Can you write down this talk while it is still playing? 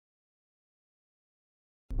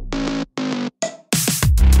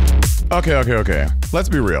Okay. Let's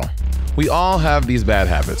be real. We all have these bad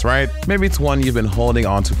habits, right? Maybe it's one you've been holding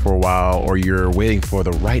on to for a while, or you're waiting for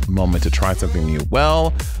the right moment to try something new.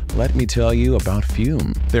 Well, let me tell you about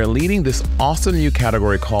Fume. They're leading this awesome new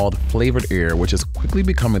category called flavored air, which is quickly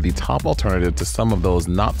becoming the top alternative to some of those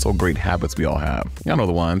not so great habits we all have. Y'all know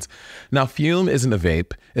the ones. Now, Fume isn't a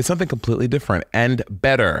vape. It's something completely different and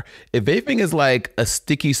better. If vaping is like a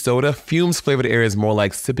sticky soda, Fume's flavored air is more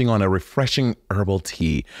like sipping on a refreshing herbal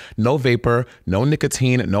tea. No vapor, no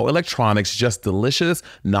nicotine, no electronics, just delicious,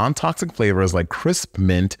 non-toxic flavors like crisp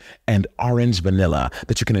mint and orange vanilla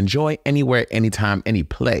that you can enjoy anywhere, anytime, any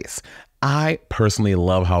place. I personally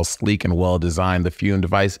love how sleek and well-designed the Fume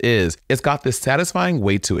device is. It's got this satisfying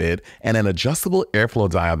weight to it and an adjustable airflow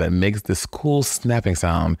dial that makes this cool snapping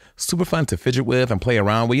sound. Super fun to fidget with and play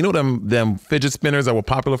around with. You know them fidget spinners that were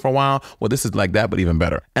popular for a while? Well, this is like that, but even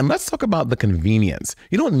better. And let's talk about the convenience.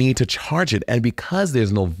 You don't need to charge it, and because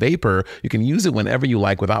there's no vapor, you can use it whenever you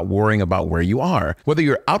like without worrying about where you are. Whether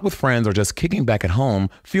you're out with friends or just kicking back at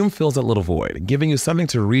home, Fume fills that little void, giving you something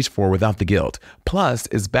to reach for without the guilt. Plus,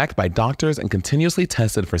 it's backed by doctors and continuously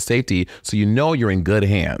tested for safety, so you know you're in good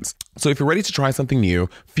hands. So if you're ready to try something new,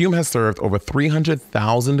 Fume has served over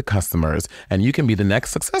 300,000 customers, and you can be the next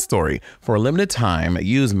success story. For a limited time,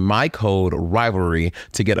 use my code RIVALRY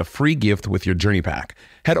to get a free gift with your journey pack.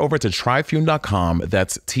 Head over to tryfume.com,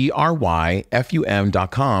 that's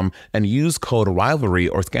TRYFUM.com, and use code RIVALRY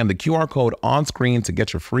or scan the QR code on screen to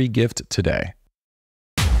get your free gift today.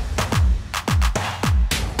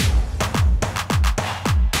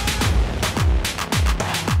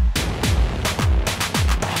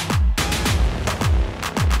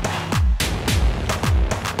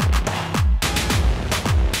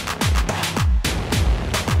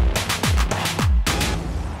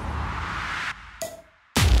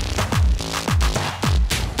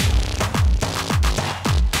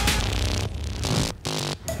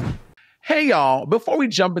 Hey, y'all, before we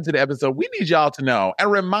jump into the episode, we need y'all to know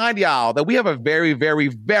and remind y'all that we have a very, very,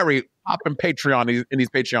 very poppin' Patreon in these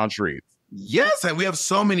Patreon streets. Yes, and we have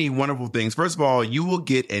so many wonderful things. First of all, you will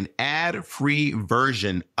get an ad-free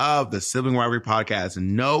version of the Sibling Rivalry podcast.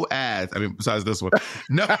 No ads. I mean, besides this one.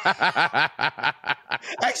 No.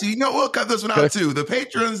 Actually, we'll cut this one out too. The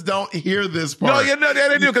patrons don't hear this part. No,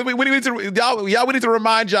 they do, because we need to, we need to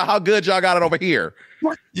remind y'all how good y'all got it over here.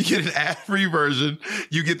 You get an ad-free version.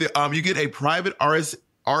 You get you get a private RSS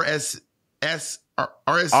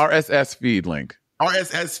feed link.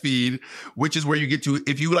 RSS feed, which is where you get to,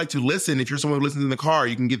 if you would like to listen, if you're someone who listens in the car,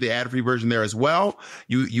 you can get the ad-free version there as well.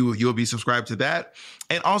 You'll be subscribed to that.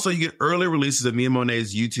 And also you get early releases of me and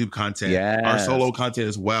Monét's YouTube content, our solo content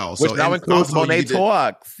as well. Which now includes Monét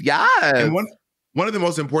Talks. Yes. And one of the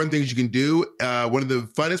most important things you can do, one of the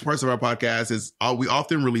funnest parts of our podcast is we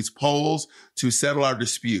often release polls to settle our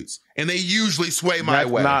disputes. And they usually sway my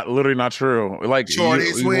way. That's literally not true. Like, Shorty,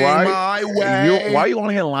 sway my way. Why are you on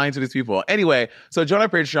here lying to these people? Anyway, so join our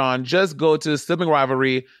Patreon. Just go to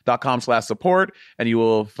siblingrivalry.com/support and you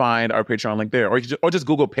will find our Patreon link there. Or just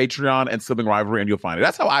Google Patreon and Sibling Rivalry and you'll find it.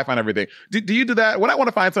 That's how I find everything. Do you do that? When I want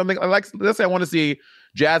to find something, like, let's say I want to see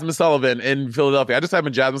Jasmine Sullivan in Philadelphia. I just type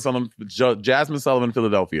in Jasmine Sullivan,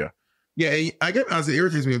 Philadelphia. Yeah, I get honestly, it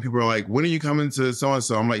irritates me when people are like, "When are you coming to so and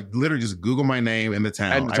so?" I'm like, literally, just Google my name and the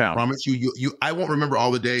town. I promise you, I won't remember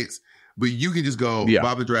all the dates, but you can just go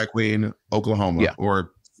Bob the Drag Queen, Oklahoma,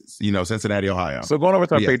 or Cincinnati, Ohio. So going over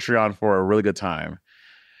to our Patreon for a really good time.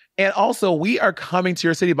 And also, we are coming to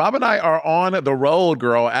your city. Bob and I are on the road,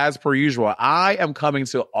 girl, as per usual. I am coming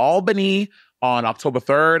to Albany on October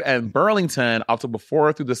 3rd and Burlington, October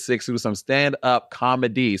 4th through the 6th, to do some stand-up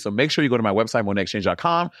comedy. So make sure you go to my website,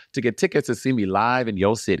 monetexchange.com, to get tickets to see me live in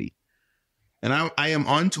your city. And I am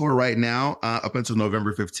on tour right now up until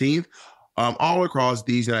November 15th, all across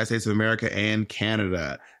these United States of America and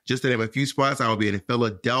Canada. Just to name a few spots, I will be in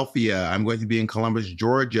Philadelphia. I'm going to be in Columbus,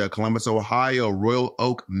 Georgia, Columbus, Ohio, Royal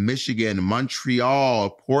Oak, Michigan, Montreal,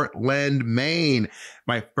 Portland, Maine.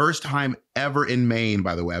 My first time ever in Maine,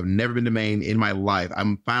 by the way. I've never been to Maine in my life.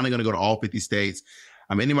 I'm finally going to go to all 50 states.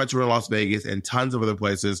 I'm ending my tour in Las Vegas and tons of other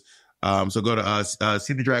places. So go to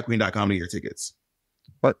seethedragqueen.com to get your tickets.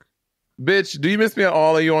 What? Bitch, do you miss me at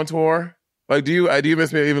all? Are you on tour? Like, do you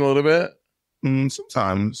miss me even a little bit?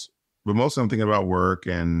 Sometimes. But mostly I'm thinking about work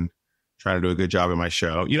and trying to do a good job in my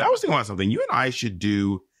show. I was thinking about something. You and I should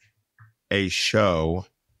do a show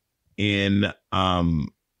in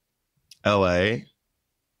LA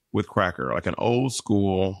with Cracker, like an old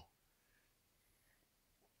school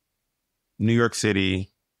New York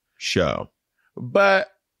City show.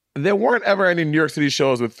 But There weren't ever any New York City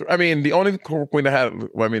shows with, I mean, the only queen that had,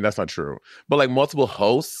 well, I mean, that's not true, but like multiple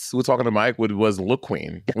hosts who were talking to Mike was Look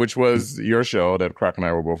Queen, which was your show that Crack and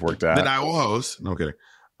I were both worked at. Then I will host. No kidding.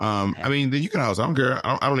 I mean, then you can host. I don't care.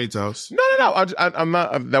 I don't need to host. No. I'm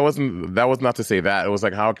not, that was not to say that. It was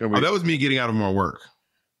like, how can we? Oh, that was me getting out of more work.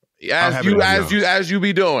 As you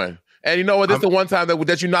be doing. And you know what? This is the one time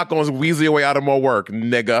that you're not going to weasel your way out of more work,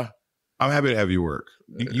 nigga. I'm happy to have you work.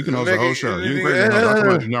 You can host a whole show. You and Cracker can come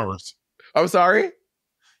out and do numbers. I'm sorry?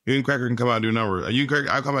 You and Cracker can come out and do numbers.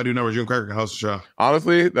 I'll come out and do numbers. You and Cracker can host a show.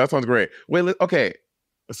 Honestly, that sounds great. Wait, okay.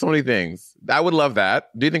 So many things. I would love that.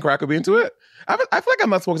 Do you think Cracker would be into it? I feel like I'm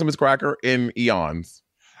not spoken to Miss Cracker in eons.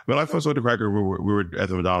 Well, I first spoke to Cracker. We were at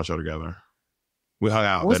the Madonna show together. We hung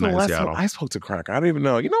out that night in Seattle. I spoke to Cracker. I don't even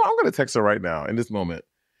know. You know, I'm going to text her right now in this moment.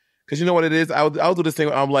 Because you know what it is? I'll do this thing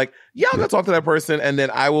where I'm like, yeah, I'm going to talk to that person. And then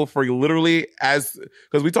I will literally,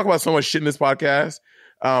 because we talk about so much shit in this podcast,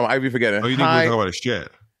 I be forgetting. Oh, you think we're talking about shit?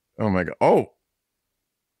 Oh, my God. Oh.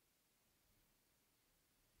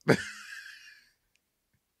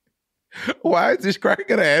 Why is this Cracker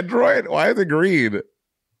got an Android? Why is it green?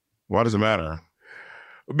 Why does it matter?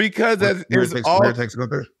 Because text go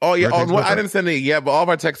through? Oh, yeah. I didn't send it yet, but all of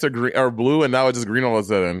our texts are blue, and now it's just green all of a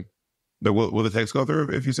sudden. Will the text go through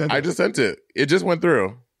if you send it? I just sent it. It just went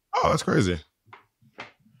through. Oh, that's crazy.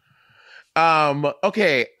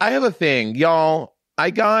 Okay, I have a thing, y'all.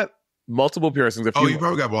 I got multiple piercings. You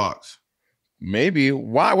probably got blocked. Maybe.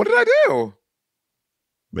 Why? What did I do?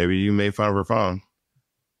 Maybe you made fun of her phone.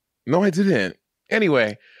 No, I didn't.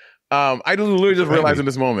 Anyway, I literally just realized in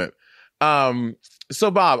this moment.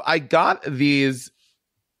 So Bob, I got these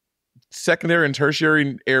secondary and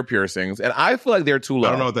tertiary ear piercings, and I feel like they're too low.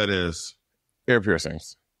 I don't know what that is. Ear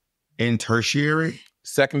piercings. In tertiary?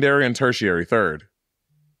 Secondary and tertiary, third.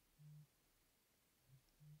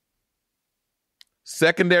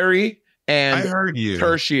 Secondary and I heard you.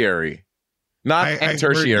 Tertiary. Not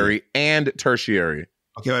tertiary, and tertiary.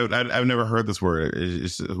 Okay, I've never heard this word.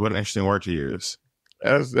 It's what an interesting word to use.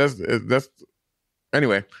 That's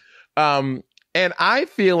anyway. And I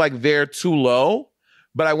feel like they're too low.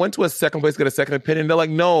 But I went to a second place to get a second opinion. They're like,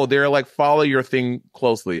 no, they're like, follow your thing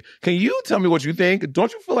closely. Can you tell me what you think?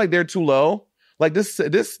 Don't you feel like they're too low? Like this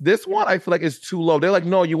one, I feel like is too low. They're like,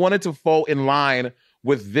 no, you want it to fall in line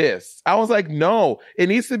with this. I was like, no, it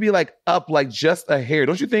needs to be like up, like just a hair.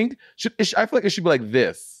 Don't you think? I feel like it should be like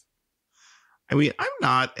this. I mean, I'm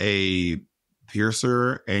not a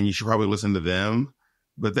piercer, and you should probably listen to them.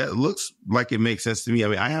 But that looks like it makes sense to me. I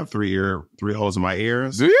mean, I have three holes in my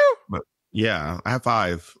ears. Do you? But yeah, I have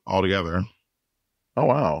 5 altogether. Oh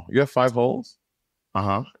wow, you have 5 holes?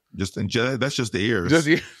 That's just the ears.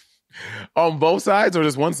 On both sides or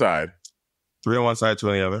just one side? 3 on one side, 2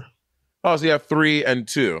 on the other. Oh, so you have 3 and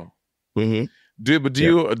 2. Mm-hmm.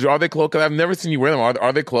 Are they closed? Because I've never seen you wear them.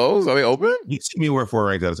 Are they closed? Are they open? You see me wear 4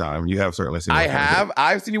 rings at a time. You have certainly seen.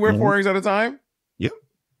 I've seen you wear 4 rings at a time. Yep.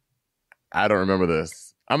 I don't remember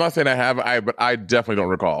this. I'm not saying I have. But I definitely don't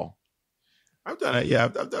recall. I've done it. Yeah,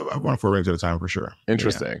 I've worn 4 rings at a time for sure.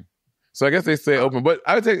 Interesting. Yeah. So I guess they stay open. But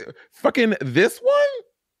I would say fucking this one,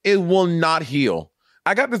 it will not heal.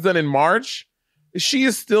 I got this done in March. She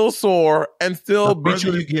is still sore and still. The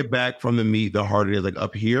further you get back from the meat, the harder it is. Like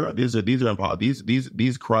up here, these are impossible.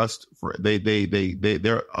 These crusts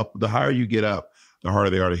they're up. The higher you get up, the harder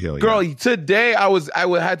they are to heal. Girl, today I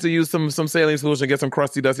had to use some saline solution, get some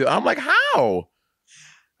crusty dusty. I'm like, how?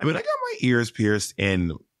 I mean, I got my ears pierced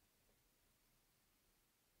in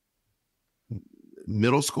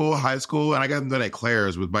middle school, high school, and I got them done at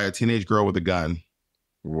Claire's by a teenage girl with a gun.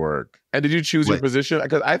 Work. And did you choose your position?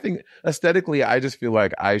 Because I think aesthetically, I just feel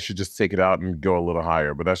like I should just take it out and go a little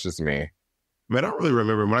higher, but that's just me. I mean, I don't really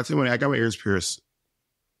remember. When I got my ears pierced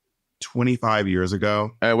 25 years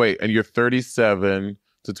ago. And wait, and you're 37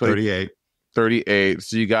 to 38. 38.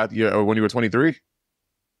 So you got when you were 23?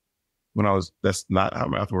 That's not how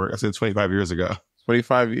math works. I said 25 years ago.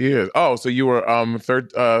 25 years. Oh, so you were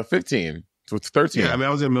 15. So it's 13. Yeah, I mean, I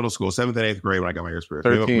was in middle school, 7th and 8th grade when I got my ears pierced.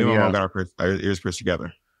 13, me and my mom got our ears pierced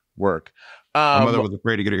together. Work. My mother was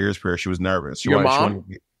afraid to get her ears pierced. She was nervous. She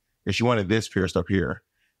wanted this pierced up here.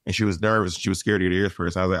 And she was nervous. She was scared to get her ears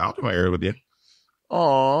pierced. I was like, I'll do my ears with you.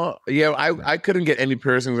 Oh, yeah. I couldn't get any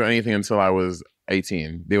piercings or anything until I was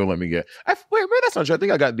 18. They would let me get. Wait, man, that's not true. I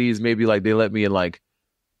think I got these maybe like they let me in like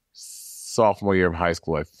sophomore year of high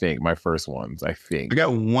school, I think. My first ones, I think. I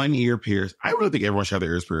got 1 ear pierced. I really think everyone should have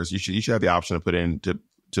their ears pierced. You should have the option to put in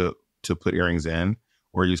to put earrings in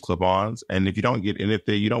or use clip-ons. And if you don't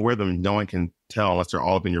you don't wear them, no one can tell unless they're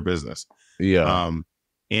all up in your business. Yeah.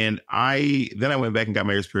 And I went back and got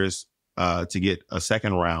my ears pierced to get a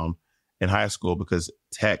second round. in high school because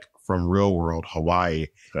Tech from Real World Hawaii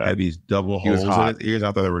had these double He was holes hot. in his ears.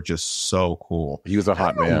 I thought they were just so cool. He was a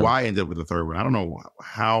hot I don't know man. why I ended up with the third one. I don't know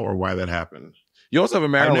how or why that happened. You also have a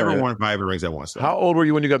Maryland. I never worn 5 earrings at once. Though. How old were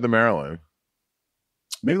you when you got the Maryland?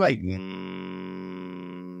 Maybe like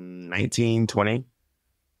 19, 20.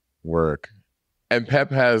 Work. And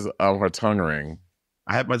Pep has her tongue ring.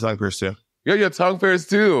 I had my tongue pierced too. You got your tongue pierced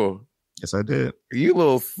too. Yes, I did. You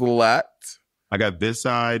little slut. I got this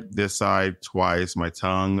side twice, my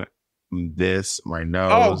tongue, this, my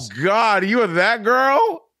nose. Oh God, you were that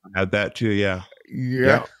girl? I had that too, yeah.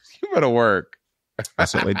 Yeah. You better work. I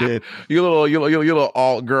certainly did. You little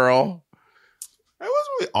alt girl. It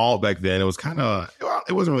wasn't really all back then. It was kind of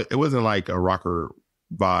it wasn't like a rocker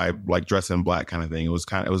vibe, like dress in black kind of thing. It was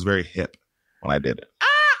very hip when I did it.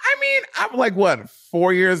 I mean, I'm like what,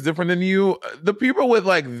 4 years different than you. The people with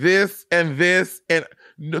like this and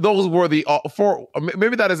those were the for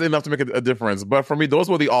maybe that is enough to make a difference. But for me, those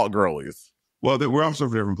were the alt girlies. Well, we're also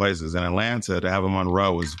from different places. In Atlanta, to have a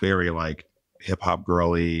Monroe was very like hip hop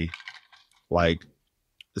girly, like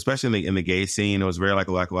especially in the gay scene. It was very like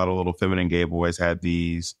a lot of little feminine gay boys had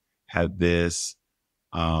this.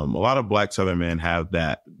 A lot of black Southern men have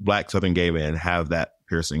that. Black Southern gay men have that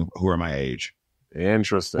piercing who are my age.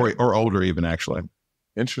 Interesting. Or older even, actually.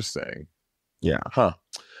 Interesting. Yeah. Huh.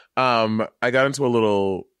 I got into a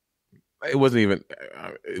little, it was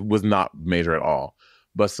not major at all,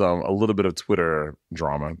 but a little bit of Twitter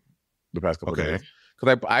drama the past couple of days.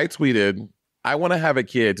 Because I tweeted, I want to have a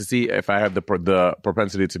kid to see if I have the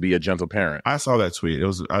propensity to be a gentle parent. I saw that tweet.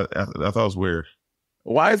 I thought it was weird.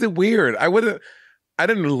 Why is it weird? I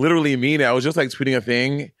didn't literally mean it. I was just like tweeting a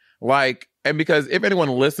thing. Like, and because if anyone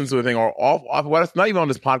listens to a thing or off well, it's not even on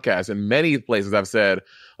this podcast. In many places I've said,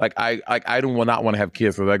 like, I do not want to have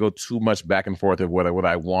kids because I go too much back and forth of what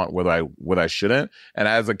I want, what I shouldn't. And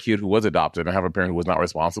as a kid who was adopted and have a parent who was not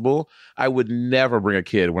responsible, I would never bring a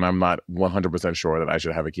kid when I'm not 100% sure that I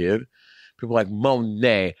should have a kid. People are like,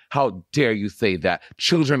 Monét, how dare you say that?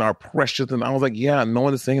 Children are precious. And I was like, yeah, no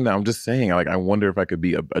one is saying that. I'm just saying, like, I wonder if I could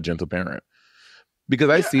be a gentle parent. Because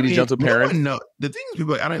I see these gentle parents. The thing is,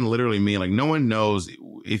 people, I didn't literally mean, like, no one knows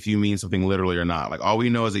if you mean something literally or not. Like, all we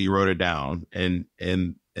know is that you wrote it down. And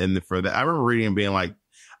for that, I remember reading and being like,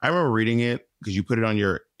 I remember reading it because you put it on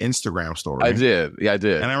your Instagram story. I did. Yeah, I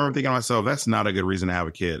did. And I remember thinking to myself, that's not a good reason to have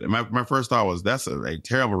a kid. And my first thought was, that's a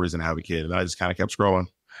terrible reason to have a kid. And I just kind of kept scrolling.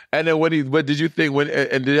 And then what did you think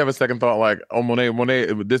and did you have a second thought like, oh,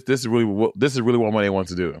 Monét, this is really what Monét wants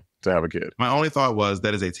to do, to have a kid? My only thought was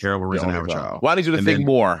that is a terrible reason to have a child. Why did you think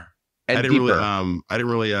more and I didn't deeper? I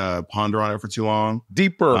didn't really ponder on it for too long.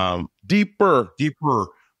 Deeper. But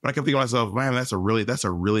I kept thinking to myself, man, that's a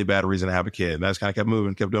really bad reason to have a kid. And I just kind of kept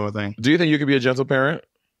moving, kept doing my thing. Do you think you could be a gentle parent?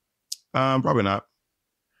 Probably not.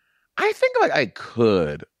 I think like I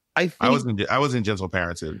could. I wasn't gentle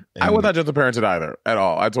parented. I was not gentle parented either at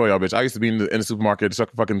all. I told y'all, bitch. I used to be in the supermarket,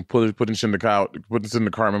 just fucking putting shit in the car. Putting shit in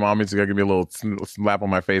the car. My mom used to give me a little slap on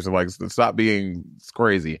my face and like, stop being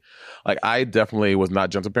crazy. Like, I definitely was not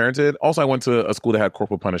gentle parented. Also, I went to a school that had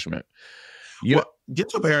corporal punishment.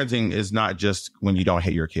 Gentle parenting is not just when you don't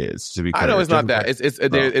hit your kids. To be clear. I know it's not that.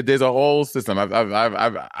 There's a whole system.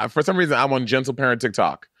 I've for some reason I'm on gentle parent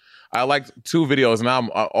TikTok. I liked 2 videos, and now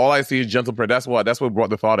all I see is gentle parent. That's what brought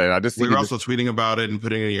the thought in. I just we were also tweeting about it and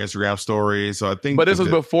putting it in your Instagram story. So I think, but this was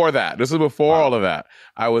before that. This was before all of that.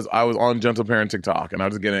 I was on gentle parent TikTok, and I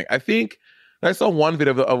was getting. I think I saw one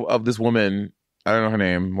video of this woman. I don't know her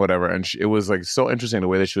name, whatever, and it was like so interesting the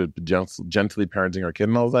way they should be gently parenting her kid,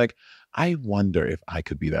 and I was like, I wonder if I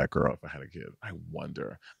could be that girl if I had a kid. I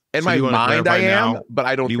wonder. In my mind, I am, but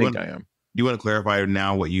I don't think I am. Do you want to clarify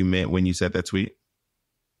now what you meant when you said that tweet?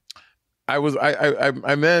 I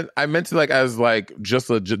meant to like as like just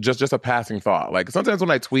a passing thought. Like sometimes when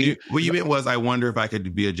I tweet, what you meant was I wonder if I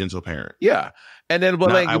could be a gentle parent. Yeah, and then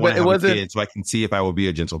but it wasn't. So I can see if I will be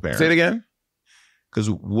a gentle parent. Say it again. Because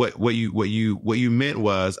what you meant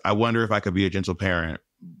was I wonder if I could be a gentle parent.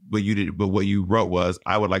 But what you wrote was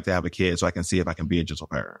I would like to have a kid so I can see if I can be a gentle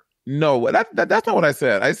parent. No, that's not what I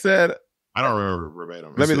said. I said. I don't remember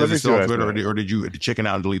verbatim. Let me see on Twitter, or did you chicken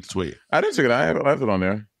out and delete the tweet? I didn't chicken out. I have it on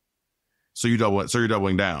there. So you're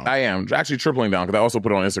doubling down. I am actually tripling down because I also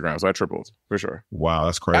put it on Instagram, so I tripled for sure. Wow,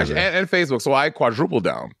 that's crazy. Actually, and Facebook, so I quadrupled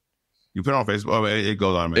down. You put it on Facebook? Oh, it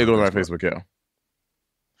goes on. It goes on Facebook, yeah.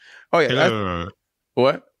 Oh yeah.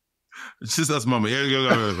 What? It's just us, mama. I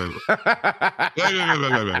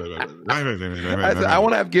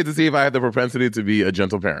want to have kids to see if I have the propensity to be a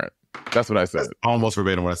gentle parent. That's what I said. That's almost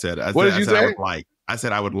verbatim what I said. What did you say? I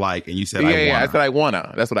said I would like, and you said I wanna. I said I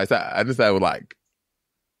wanna. That's what I said. I just said I would like.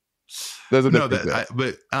 There's a No, difference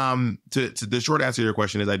there. To the short answer to your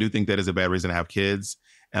question is I do think that is a bad reason to have kids.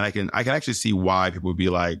 And I can actually see why people would be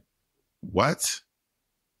like, what?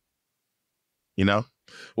 You know?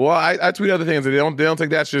 Well, I tweet other things and they don't take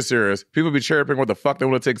that shit serious. People be chirping what the fuck they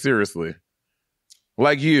want to take seriously.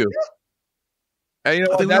 Like you. And you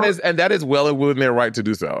know that is well within their right to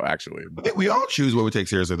do so, actually. I think we all choose what we take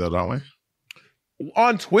seriously though, don't we?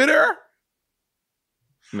 On Twitter?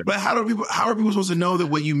 But how are people supposed to know that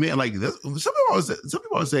what you meant? Like some people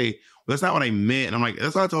always say, well, that's not what I meant. And I'm like,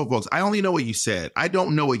 that's what I told folks. I only know what you said. I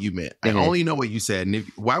don't know what you meant. I only know what you said. And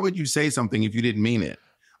why would you say something if you didn't mean it?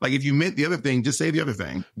 Like if you meant the other thing, just say the other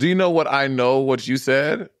thing. Do you know what I know what you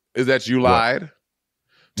said? Is that you lied?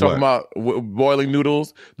 Talking about boiling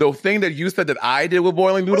noodles. The thing that you said that I did with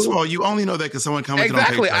boiling noodles. First of all, you only know that because someone commented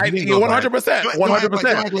exactly. on Facebook. 100%.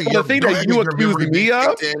 100%. The thing that you accused me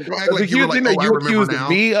of, the thing that you accused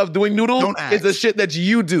me of doing noodles is the shit that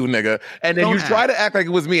you do, nigga. And then you try to act like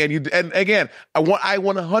it was me. And again, I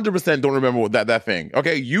 100% don't remember that thing.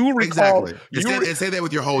 Okay, you recall. Exactly. Say that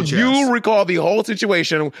with your whole chest. You recall the whole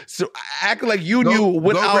situation. So act like you knew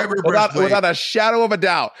without a shadow of a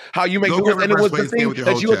doubt how you make noodles, and it was the thing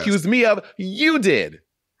that you accused me of. You did.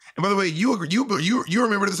 And by the way, you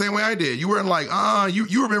remembered it the same way I did. You weren't like,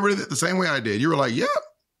 you remembered it the same way I did. You were like, yep.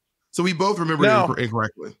 So we both remembered it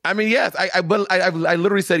incorrectly. I mean, yes, I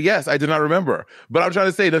literally said yes. I did not remember. But I'm trying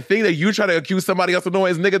to say the thing that you try to accuse somebody else of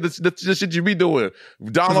doing is, nigga, the shit you be doing.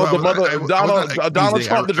 Donald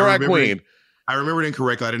Trump, the drag queen. I remembered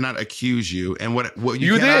incorrectly. I did not accuse you. And what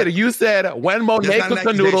you did. You said when Monét cooks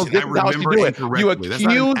the noodles, this is how she do it. You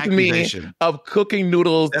accused me of cooking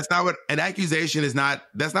noodles. That's not what an accusation is.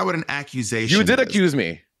 That's not what an accusation. You did accuse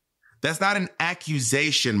me. That's not an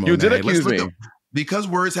accusation, Monét. You did accuse me. Because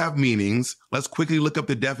words have meanings, let's quickly look up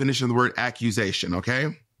the definition of the word accusation,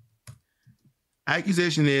 okay?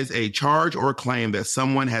 Accusation is a charge or claim that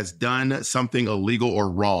someone has done something illegal or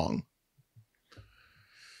wrong.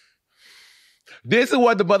 This is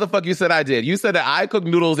what the motherfucker you said I did. You said that I cook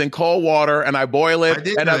noodles in cold water and I boil it. I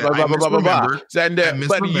did and that. blah, blah, blah, blah.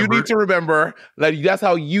 But you need to remember that that's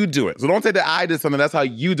how you do it. So don't say that I did something. That's how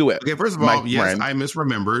you do it. Okay, first of all, yes, I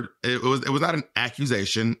misremembered. It was not an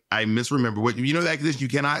accusation. I misremembered. What you know the accusation you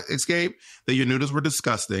cannot escape? That your noodles were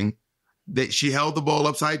disgusting. That she held the bowl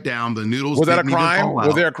upside down. The noodles was that a crime?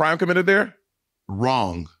 Was there a crime committed there?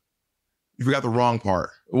 Wrong. You forgot the wrong part.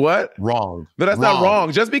 What? Wrong. But that's not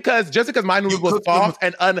wrong. Just because my noodles was soft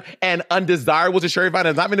and undesirable to Sherry Vine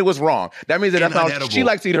does not mean it was wrong. That means that that's how she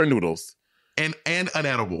likes to eat her noodles. And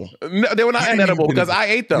unedible. No, they were not unedible because I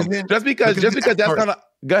ate them. Just because that's not.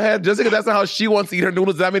 Go ahead. Just because that's not how she wants to eat her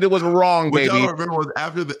noodles, that mean it was wrong, baby. What y'all remember was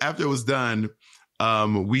after it was done,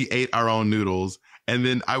 we ate our own noodles. And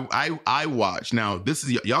then I watched. Now this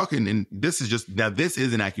is this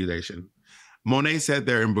is an accusation. Monét sat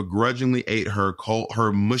there and begrudgingly ate her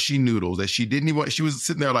mushy noodles that she didn't even. She was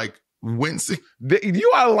sitting there like wincing.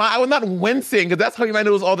 You are lying. I was not wincing because that's how I eat my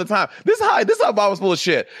noodles all the time. This is how Bob was full of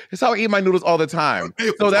shit. This is how I eat my noodles all the time.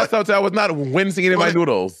 So that's how I was not wincing eating my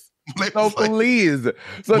noodles. So please.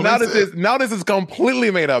 So now this is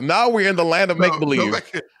completely made up. Now we're in the land of make believe.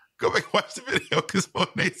 Go back and watch the video because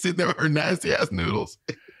Monét's sitting there with her nasty ass noodles.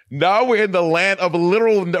 Now we're in the land of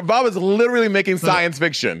literal. Bob is literally making science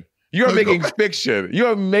fiction. You're making fiction. You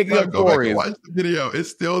are making up stories. Watch the video. It's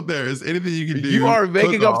still there. Is anything you can do? You are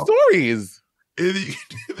making up stories. Anything you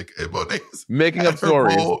can do. Monét making up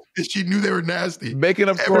stories. And she knew they were nasty. Making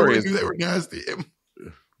up stories. Everyone knew they were nasty.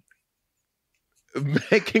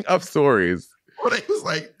 Making up stories. Monét was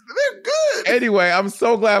like, they're good. Anyway, I'm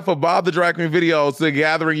so glad for Bob the Drag Queen videos to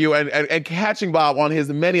gathering you and catching Bob on his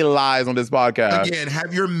many lies on this podcast. Again,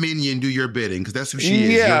 have your minion do your bidding because that's who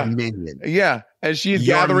she is. Your minion. Yeah. And she's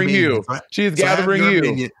gathering you. She's gathering you.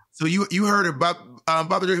 Minion. So you heard about Bob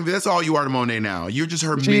the Drag Queen. That's all you are to Monét now. You're just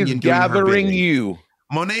her minion. She's gathering you.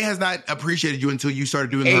 Monét has not appreciated you until you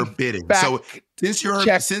started doing her bidding. So since you're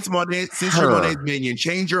Monét's minion,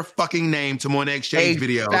 change your fucking name to Monét Exchange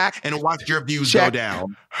Video and watch your views go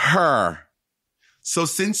down. Her. So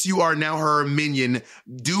since you are now her minion,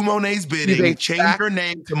 do Monét's bidding, change your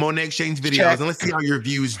name to Monét Exchange Videos, and let's see how your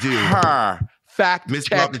views do. Her. Fact Miss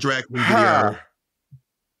check. Bob the Drag Queen video.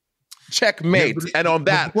 Checkmate. And on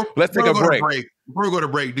that, let's take a break. Before we go to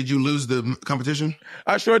break, did you lose the competition?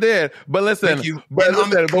 I sure did. But listen, but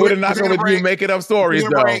we're not going to you making up stories,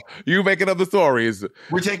 though. You making up the stories.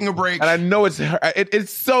 We're taking a break. And I know it's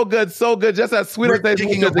so good, just as sweet as they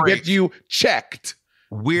to get you checked.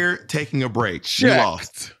 We're taking a break. Checked. You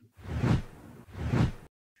lost.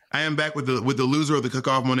 I am back with the loser of the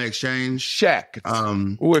cook-off Monét Exchange. Checked.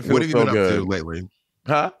 What have you been up to lately?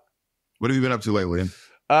 Huh? What have you been up to lately?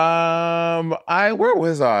 Where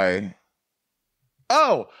was I?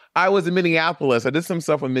 Oh, I was in Minneapolis. I did some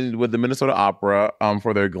stuff with the Minnesota Opera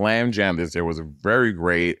for their Glam Jam this year. It was very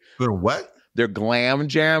great. Their what? Their Glam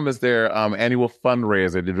Jam is their annual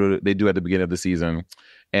fundraiser they do at the beginning of the season.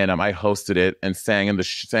 And I hosted it and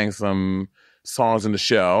sang some songs in the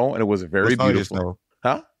show, and it was very beautiful.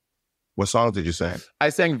 Huh? What songs did you sing? I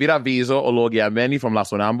sang Viraviso Ologiameni from La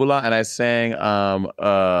Sonambula, and I sang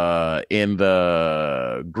in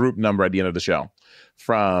the group number at the end of the show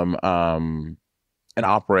from an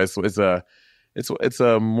opera. It's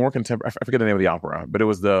a more contemporary. I forget the name of the opera, but it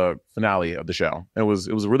was the finale of the show. It was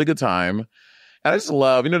a really good time, and I just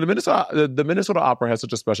love the Minnesota Opera has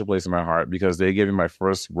such a special place in my heart because they gave me my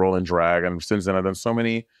first role in drag, and since then I've done so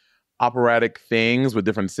many operatic things with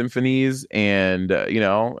different symphonies, and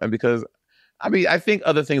and because I think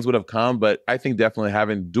other things would have come, but I think definitely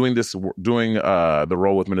doing the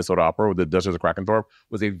role with Minnesota Opera with the Duchess of Krakenthorpe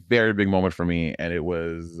was a very big moment for me, and it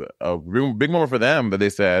was a big moment for them that they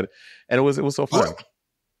said, and it was so fun.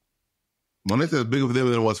 Monét is bigger for them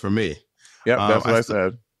than it was for me. Yep, that's what I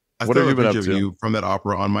said. What have you been up to? Of you from that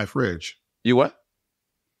opera on my fridge. You what?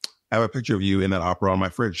 I have a picture of you in that opera on my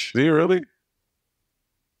fridge. Do you really?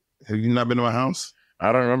 Have you not been to my house?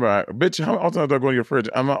 I don't remember. Bitch, how often do I go to your fridge?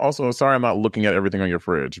 I'm also sorry I'm not looking at everything on your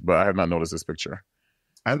fridge, but I have not noticed this picture.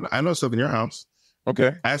 I know stuff in your house.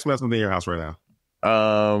 Okay. Ask me about something in your house right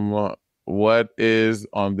now. What is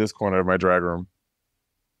on this corner of my drag room?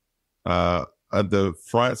 At the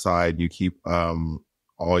front side, you keep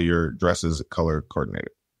all your dresses color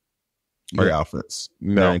coordinated. Or your outfits.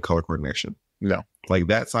 No. They're in color coordination. No. Like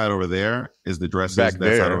that side over there is the dresses. Back that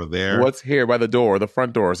there. Side over there. What's here by the door, the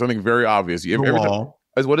front door? Something very obvious. The wall.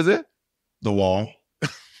 What is it? The wall.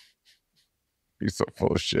 You're so full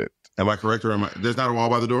of shit. Am I correct or am I? There's not a wall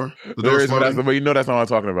by the door? There is, but that's not what I'm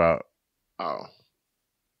talking about. Oh.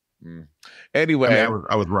 Anyway.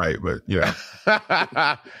 I was right, but yeah.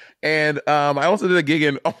 And I also did a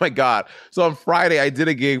gig oh my God. So on Friday, I did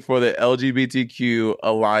a gig for the LGBTQ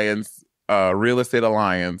Alliance, Real Estate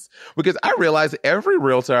Alliance, because I realized every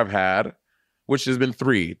realtor I've had, which has been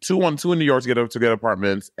two in New York to get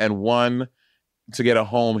apartments and one to get a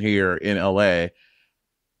home here in LA.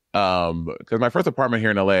 Because my first apartment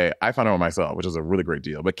here in LA, I found it on myself, which was a really great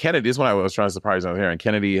deal. But Kennedy, this is when I was trying to surprise you here, and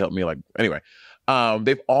Kennedy helped me. Anyway,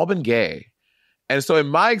 they've all been gay. And so in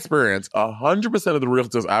my experience, 100% of the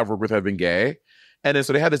realtors I've worked with have been gay. And then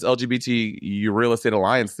so they had this LGBT Real Estate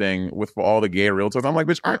Alliance thing for all the gay realtors. I'm like,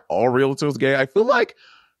 bitch, aren't all realtors gay? I feel like,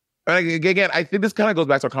 again, I think this kind of goes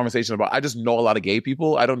back to our conversation about I just know a lot of gay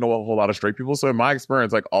people. I don't know a whole lot of straight people. So in my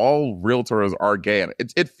experience, all realtors are gay. And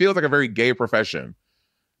it feels like a very gay profession.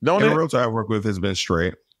 Every realtor I've worked with has been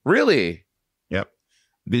straight. Really? Yep.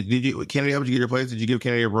 Did Kennedy help you get your place? Did you give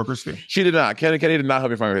Kennedy a broker's fee? She did not. Kennedy did not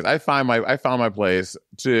help me find my place. I found my place.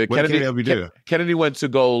 What did Kennedy help you do? Kennedy went to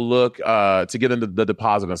go look to get in the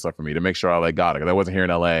deposit and stuff for me to make sure I got it because I wasn't here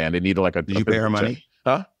in LA and they needed Did you pay her money? Check.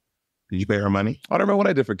 Huh? Did you pay her money? I don't remember what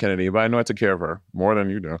I did for Kennedy, but I know I took care of her more than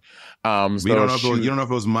you do. So you don't know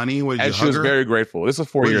if it was money. And she was very grateful. This was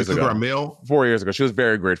 4 years ago. Took her a meal? 4 years ago. She was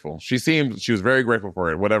very grateful. She was very grateful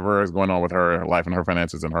for it. Whatever is going on with her life and her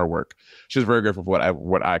finances and her work, she was very grateful for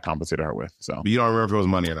what I compensated her with. So, but you don't remember if it was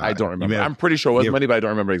money or not? I don't remember. I'm pretty sure it was money, but I don't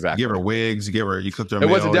remember exactly. You gave her wigs. You cooked her. It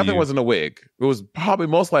definitely wasn't a wig. It was probably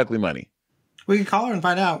most likely money. We can call her and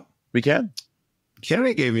find out. We can.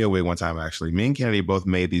 Kennedy gave me a wig one time, actually. Me and Kennedy both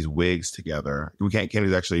made these wigs together.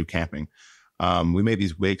 Kennedy's actually camping. We made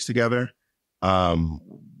these wigs together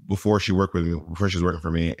before she was working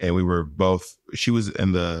for me. And we were both, she was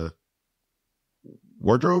in the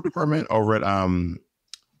wardrobe department over at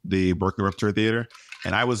the Berkeley Repertory Theater.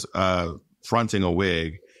 And I was fronting a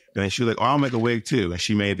wig. And then she was like, oh, I'll make a wig too. And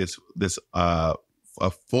she made a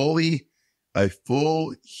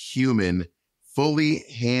full human, fully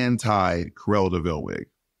hand-tied Cruella de Vil wig.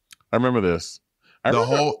 I remember this.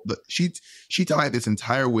 She tied this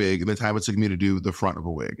entire wig, and the time it took me to do the front of a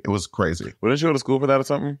wig. It was crazy. Well, didn't you go to school for that or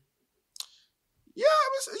something? Yeah,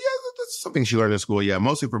 that's something she learned in school. Yeah,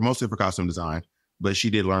 mostly for costume design, but she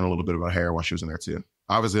did learn a little bit about hair while she was in there too.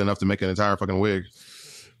 Obviously enough to make an entire fucking wig.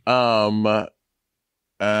 Yeah.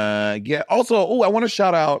 Also, I want to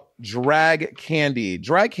shout out Drag Candy.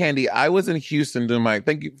 Drag Candy. I was in Houston doing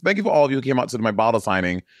thank you for all of you who came out to my bottle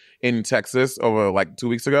signing in Texas over 2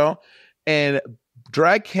 weeks ago. And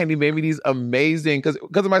Drag Candy made me these amazing,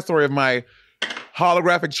 because of my story of my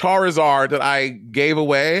holographic Charizard that I gave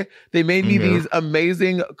away. They made me these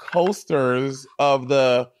amazing coasters of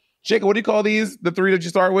Jacob, what do you call these? The three that you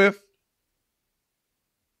start with?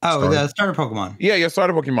 Oh, the starter Pokemon. Yeah, your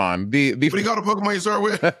starter Pokemon. What do you call the Pokemon you start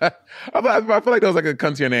with? I feel like that was like a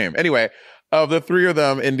cunt to your name. Anyway, of the three of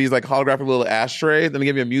them in these like holographic little ashtrays, then they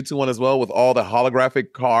give you a Mewtwo one as well with all the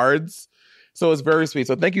holographic cards. So it's very sweet.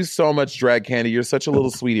 So thank you so much, Drag Candy. You're such a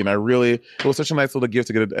little sweetie, and it was such a nice little gift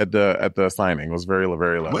to get at the signing. It was very,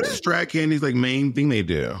 very lovely. What is Drag Candy's like main thing they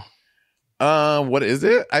do? What is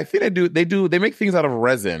it? I think they make things out of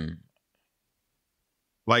resin.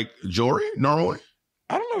 Like jewelry, normally?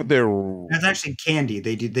 I don't know if they're. That's actually candy.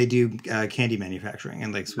 They do candy manufacturing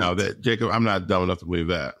and like sweets. No, Jacob, I'm not dumb enough to believe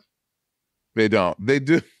that. They don't. They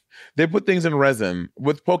do. They put things in resin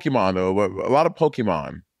with Pokemon though. A lot of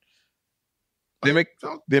Pokemon. They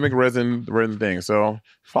make resin things. So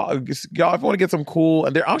y'all, if you want to get some cool,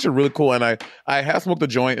 and they're actually really cool. And I have smoked the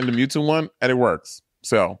joint in the Mewtwo one, and it works.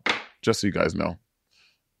 So just so you guys know,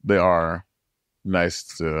 they are nice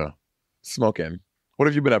to smoke in. What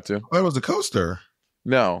have you been up to? Oh, it was a coaster.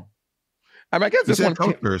 No, I mean I guess this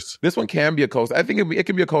one can be a coaster. I think it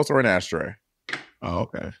can be a coaster or an ashtray. Oh,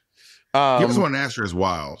 okay. Give us one ashtray is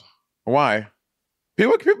wild. Why?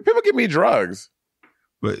 People give me drugs.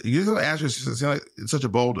 But you know, ashes like it's such a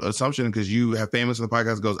bold assumption because you have famous in the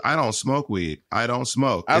podcast goes, I don't smoke weed. I don't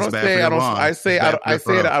smoke. I don't say I don't. I say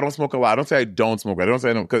I don't smoke a lot. I don't say I don't smoke. I don't say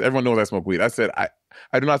I don't because everyone knows I smoke weed. I said I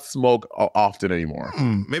do not smoke often anymore.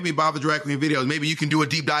 Maybe Bob the Drag Queen videos. Maybe you can do a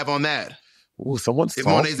deep dive on that. Ooh, someone's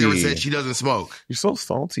salty. If Monét's ever said she doesn't smoke. You're so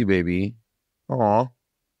salty, baby. Aw.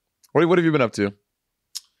 What have you been up to?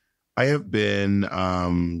 I have been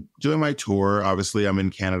doing my tour. Obviously, I'm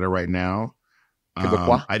in Canada right now.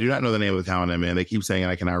 I do not know the name of the town I'm in. They keep saying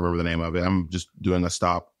I cannot remember the name of it. I'm just doing a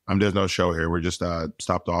stop. There's no show here. We're just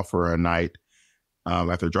stopped off for a night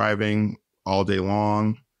after driving all day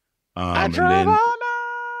long. And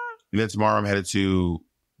then tomorrow I'm headed to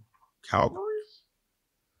Calgary.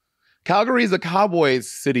 Calgary is a cowboy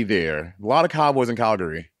city there. A lot of cowboys in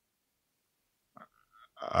Calgary.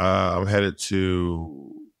 I'm headed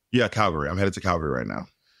to Calgary. I'm headed to Calgary right now.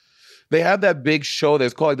 They have that big show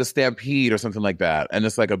that's called like the Stampede or something like that. And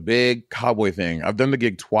it's like a big cowboy thing. I've done the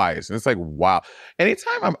gig twice. And it's like, wow.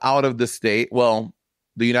 Anytime I'm out of the state, well,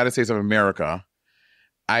 the United States of America,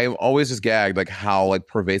 I'm always just gagged like how like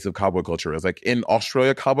pervasive cowboy culture is. Like in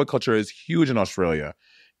Australia, cowboy culture is huge in Australia.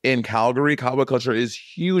 In Calgary, cowboy culture is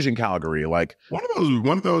huge in Calgary. Like one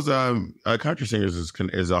of those country singers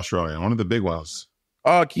is Australian. One of the big ones.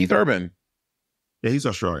 Keith Urban. Yeah, he's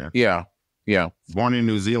Australian. Yeah. Born in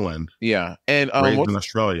New Zealand. Yeah. And raised in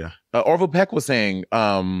Australia. Orville Peck was saying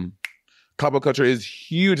cowboy culture is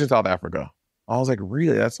huge in South Africa. I was like,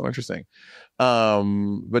 really? That's so interesting.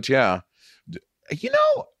 But yeah. You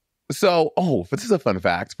know, this is a fun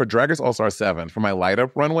fact. For Drag Race All-Star 7, for my light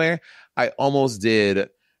up runway, I almost did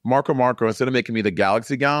Marco. Instead of making me the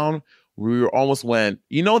galaxy gown, we almost went,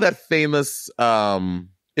 you know that famous,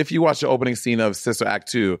 if you watch the opening scene of Sister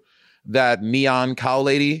Act 2, that neon cow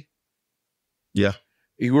lady? Yeah.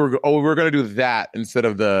 We were going to do that instead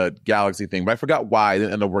of the galaxy thing. But I forgot why. It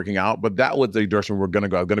didn't end up working out. But that was the direction we're going to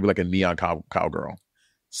go. I was going to be like a neon cowgirl.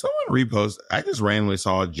 Someone repost. I just randomly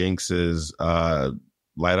saw Jinx's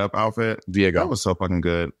light up outfit. Diego. That was so fucking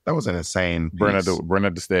good. That was an insane piece. Burn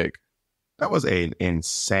at the stake. That was an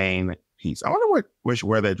insane piece. I wonder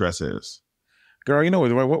where that dress is. Girl, you know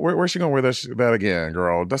where's she gonna wear that again,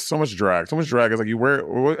 girl? That's so much drag. So much drag is like you wear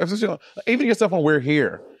even your stuff on wear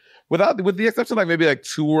here. With the exception of like maybe like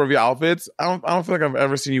two of your outfits, I don't feel like I've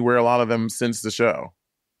ever seen you wear a lot of them since the show.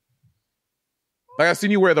 Like I've seen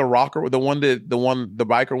you wear the rocker, the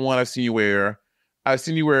biker one. I've seen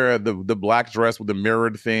you wear the black dress with the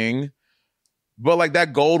mirrored thing. But like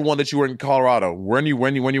that gold one that you were in Colorado, when you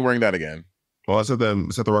wearing that again? Well, it's at the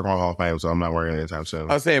Rock and Roll Hall of Fame, so I'm not wearing it anytime soon.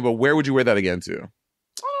 I was saying, but where would you wear that again to? Maybe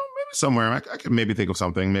somewhere. I could maybe think of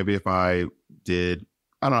something. Maybe if I did,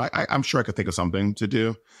 I don't know. I'm sure I could think of something to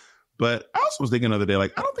do. But I also was thinking the other day,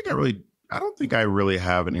 like I don't think I really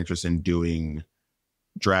have an interest in doing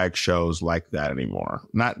drag shows like that anymore.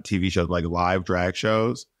 Not TV shows, like live drag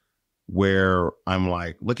shows where I'm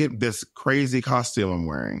like, look at this crazy costume I'm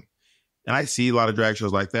wearing. And I see a lot of drag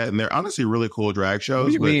shows like that, and they're honestly really cool drag shows.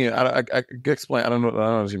 What do you mean? I explain. I don't know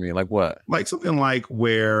what you mean. Like what? Like something like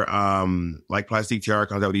where like Plastique Tiara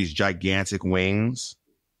comes out with these gigantic wings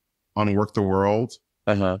on Work the World.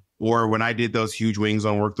 Uh-huh. Or when I did those huge wings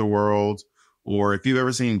on Work the World. Or if you've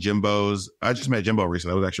ever seen Jimbo's, I just met Jimbo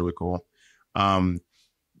recently. That was actually really cool.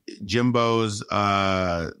 Jimbo's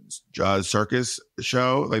circus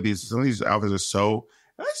show. Like some of these outfits are so.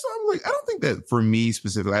 I'm like, I don't think that for me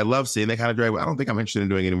specifically, I love seeing that kind of drag, but I don't think I'm interested in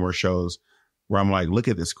doing any more shows where I'm like, look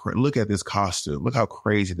at this costume. Look how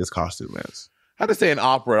crazy this costume is. I have to say, in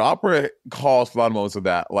opera calls for a lot of moments of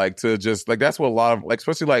that, like to just like that's what a lot of like,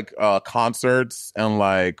 especially like concerts and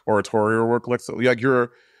like oratorio work. Like, so, like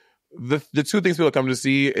the two things people come to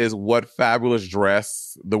see is what fabulous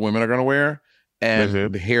dress the women are going to wear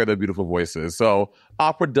and hear their beautiful voices. So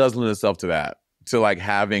opera does lend itself to that, to like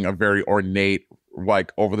having a very ornate,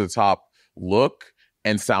 like over the top look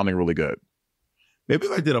and sounding really good. Maybe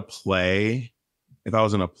if I did a play, if I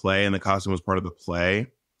was in a play and the costume was part of the play.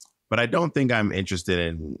 But I don't think I'm interested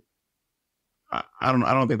in. I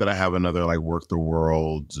don't think that I have another like work the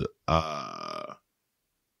world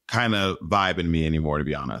kind of vibe in me anymore. To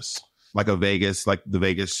be honest, like the Vegas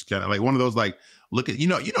kind of like one of those like look at you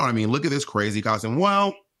know what I mean. Look at this crazy costume.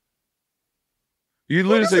 Well, you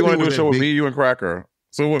literally say you want to do a show with me, you and Cracker.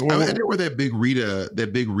 So I did wear that big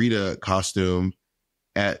Rita costume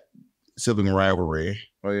at Sibling Rivalry.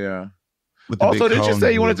 Oh yeah. Also, didn't you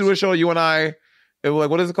say you want to do a show you and I? It was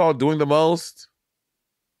like, what is it called? Doing the Most?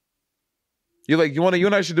 You're like, you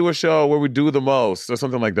and I should do a show where we do the most or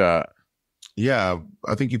something like that. Yeah,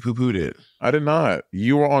 I think you poo-pooed it. I did not.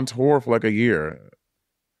 You were on tour for like a year.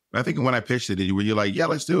 I think when I pitched it, were you like, yeah,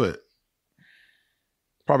 let's do it?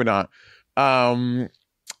 Probably not. I mean,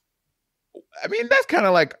 that's kind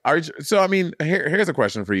of like, here's a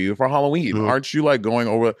question for you. For Halloween, aren't you like going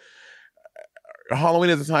over... Halloween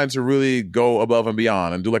is the time to really go above and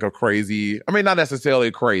beyond and do like a crazy, I mean, not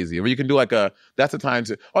necessarily crazy, but you can do like that's the time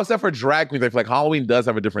to, except for drag queens, I feel like Halloween does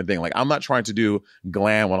have a different thing. Like, I'm not trying to do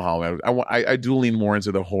glam on Halloween. I do lean more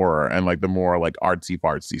into the horror and like the more like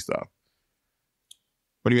artsy-fartsy stuff.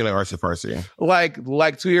 What do you mean like artsy-fartsy?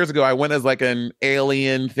 Like 2 years ago, I went as like an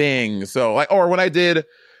alien thing. So like, or when I did,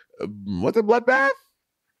 what's a Bloodbath?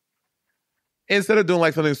 Instead of doing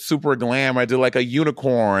like something super glam, I did like a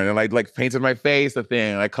unicorn and like painted my face a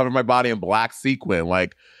thing, like covered my body in black sequin.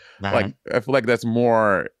 Like I feel like that's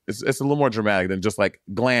more. It's a little more dramatic than just like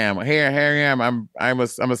glam. Here I am. I'm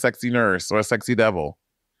a sexy nurse or a sexy devil.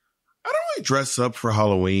 I don't really dress up for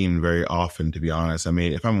Halloween very often, to be honest. I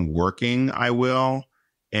mean, if I'm working, I will,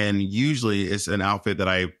 and usually it's an outfit that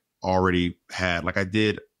I already had. Like I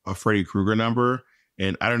did a Freddy Krueger number.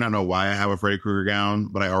 And I do not know why I have a Freddy Krueger gown,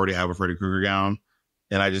 but I already have a Freddy Krueger gown.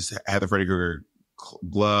 And I just had the Freddy Krueger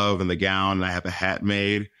glove and the gown, and I have the hat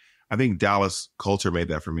made. I think Dallas Coulter made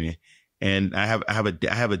that for me. And I have a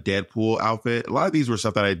Deadpool outfit. A lot of these were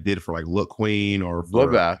stuff that I did for like Look Queen or for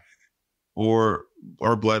Bloodbath. Or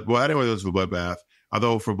Blood. Well, I didn't know it was for Bloodbath.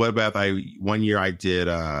 Although for Bloodbath, one year I did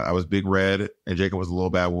I was Big Red and Jacob was a Little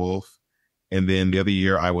Bad Wolf. And then the other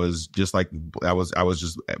year I was just like, I was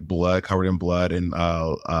just blood, covered in blood, and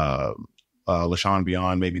LaShawn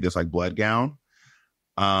Beyond made me this like blood gown.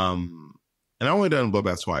 And I only done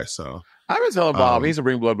Bloodbath twice, so. I've been telling Bob he needs to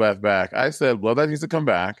bring Bloodbath back. I said Bloodbath needs to come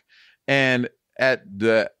back. And at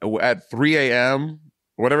 3 a.m.,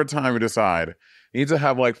 whatever time we decide, you need to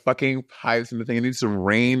have like fucking pipes and the thing. It needs to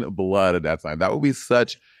rain blood at that time. That would be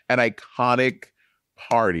such an iconic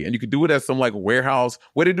party. And you could do it at some like warehouse.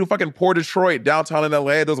 Where they do fucking Port Detroit downtown in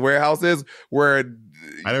LA, those warehouses where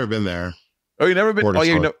I never been there. Oh, you never been? Port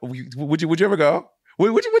Detroit. Would you ever go?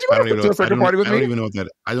 Would you go to a circuit party with me? I don't even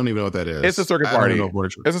know what that is. It's a circuit party.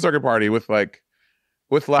 It's a circuit party with like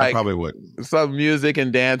I probably would. Some music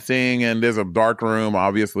and dancing, and there's a dark room,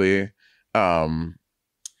 obviously.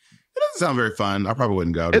 It doesn't sound very fun. I probably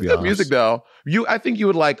wouldn't go. It's good music though. I think you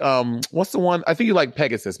would like what's the one? I think you like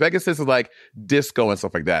Pegasus. Pegasus is like disco and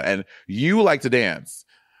stuff like that. And you like to dance.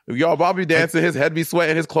 Y'all, Bobby dancing, his head be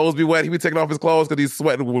sweating, his clothes be wet. He be taking off his clothes because he's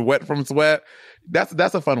sweating, wet from sweat. That's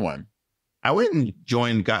a fun one. I went and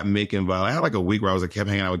joined Got Mick and Violet. I had like a week where I kept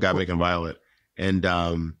hanging out with Got Mick and Violet. And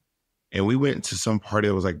we went to some party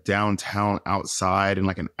that was like downtown outside in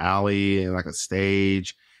like an alley and like a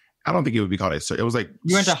stage. I don't think it would be called it was like...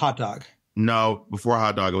 You went to Hot Dog. No, before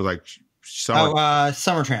Hot Dog, it was like...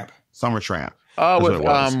 Summer Tramp. Summer Tramp.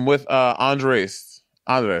 With Andres.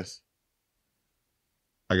 I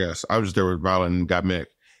guess. I was just there with Violet and Got Mick.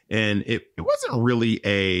 And it wasn't really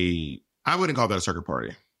I wouldn't call that a circuit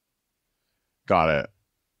party. Got it.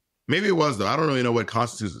 Maybe it was, though. I don't really know what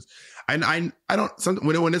constitutes it. I don't...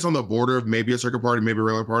 When it's on the border of maybe a circuit party, maybe a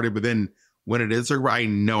regular party, but then... When it is a circuit party, I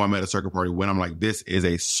know I'm at a circuit party when I'm like, this is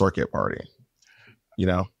a circuit party. You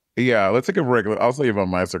know? Yeah, let's take a break. I'll tell you about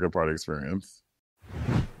my circuit party experience.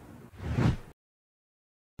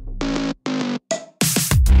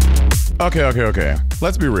 Okay.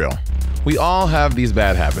 Let's be real. We all have these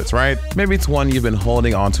bad habits, right? Maybe it's one you've been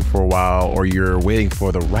holding on to for a while, or you're waiting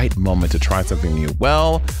for the right moment to try something new.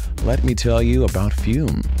 Well, let me tell you about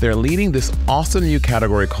Fume. They're leading this awesome new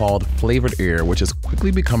category called flavored air, which is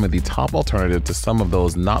quickly becoming the top alternative to some of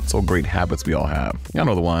those not so great habits we all have. Y'all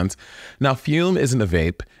know the ones. Now, Fume isn't a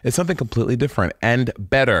vape. It's something completely different and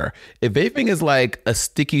better. If vaping is like a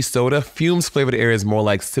sticky soda, Fume's flavored air is more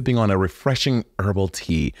like sipping on a refreshing herbal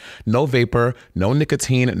tea. No vapor, no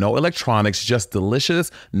nicotine, no electronics, just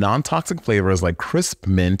delicious, non-toxic flavors like crisp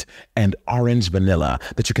mint and orange vanilla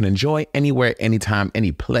that you can enjoy anywhere, anytime,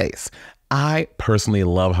 any place. I personally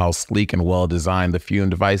love how sleek and well-designed the Fume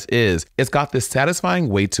device is. It's got this satisfying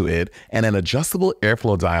weight to it and an adjustable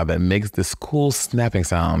airflow dial that makes this cool snapping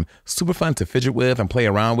sound. Super fun to fidget with and play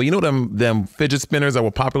around with. You know them fidget spinners that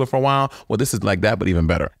were popular for a while? Well, this is like that, but even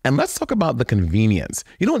better. And let's talk about the convenience.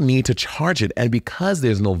 You don't need to charge it, and because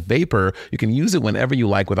there's no vapor, you can use it whenever you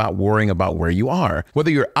like without worrying about where you are.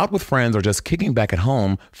 Whether you're out with friends or just kicking back at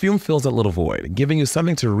home, Fume fills that little void, giving you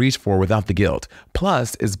something to reach for without the guilt.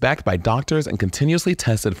 Plus, it's backed by doctors and continuously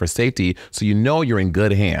tested for safety, so you know you're in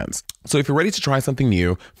good hands. So if you're ready to try something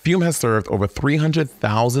new, Fume has served over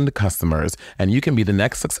 300,000 customers, and you can be the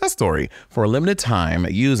next success story. For a limited time,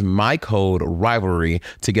 use my code RIVALRY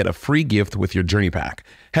to get a free gift with your journey pack.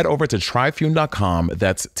 Head over to tryfume.com,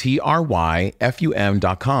 that's TRYFUM.com,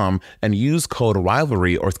 and use code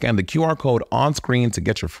RIVALRY or scan the QR code on screen to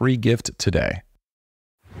get your free gift today.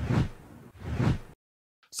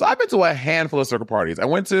 So I've been to a handful of circle parties. I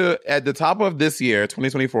went to, at the top of this year,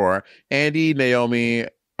 2024, Andy, Naomi,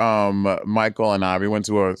 Michael, and I, we went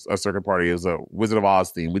to a circuit party. It was a Wizard of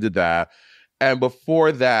Oz theme. We did that. And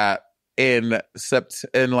before that, there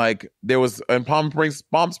was in Palm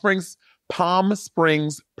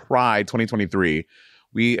Springs Pride 2023.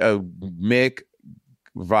 We, Mick,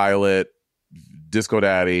 Violet, Disco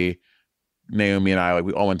Daddy, Naomi and I,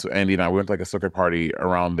 we all went to Andy and I. We went to like a circuit party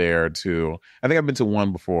around there too. I think I've been to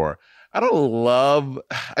one before. I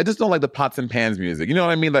just don't like the pots and pans music. You know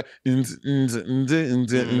what I mean? Like, I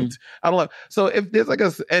don't like. So if there's like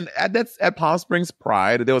that's at Palm Springs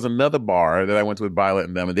Pride, there was another bar that I went to with Violet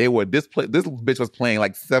and them, and this bitch was playing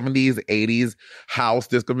like 70s, 80s house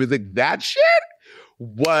disco music. That shit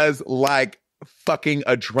was like fucking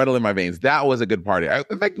adrenaline in my veins. That was a good party.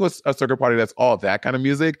 If it was a circuit party that's all that kind of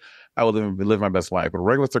music, I would live my best life. But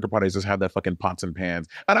regular circuit parties just have that fucking pots and pans.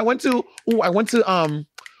 And I went to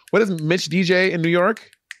what is Mitch DJ in New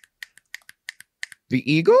York? The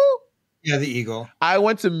Eagle? Yeah, the Eagle. I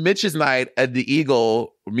went to Mitch's night at the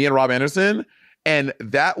Eagle, me and Rob Anderson, and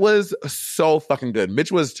that was so fucking good.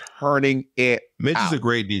 Mitch was turning it Mitch out. is a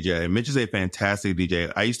great DJ. Mitch is a fantastic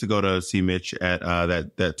DJ. I used to go to see Mitch at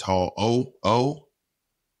that tall O.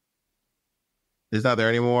 It's not there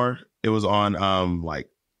anymore. It was on like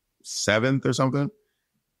 7th or something.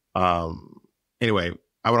 Anyway,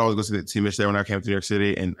 I would always go see Mitch there when I came to New York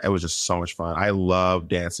City, and it was just so much fun. I love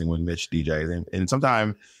dancing when Mitch DJs, and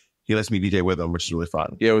sometimes he lets me DJ with him, which is really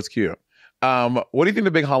fun. Yeah, it was cute. What do you think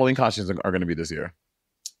the big Halloween costumes are going to be this year?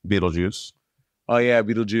 Beetlejuice. Oh yeah,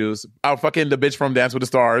 Beetlejuice. Oh, fucking the bitch from Dance with the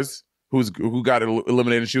Stars who got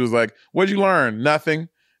eliminated. She was like, "What'd you learn? Nothing."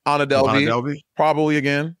 Anna Delvey. Probably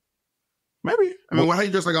again. Maybe. I mean, how you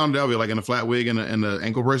dress like Anna Delvey, like in a flat wig and the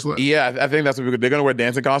ankle bracelet? Yeah, I think that's what they're going to wear a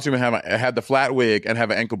dancing costume and have the flat wig and have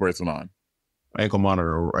an ankle bracelet on. Ankle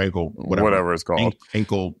monitor or ankle whatever it's called.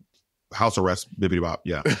 Ankle house arrest bibbidi bop.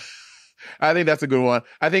 Yeah. I think that's a good one.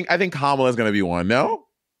 I think Kamala's going to be one. No?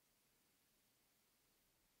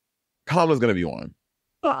 Kamala's going to be one.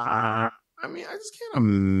 I mean, I just can't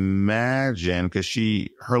imagine because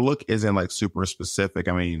her look isn't like super specific.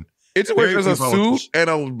 I mean, it's weird. There's a suit and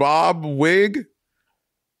a bob wig.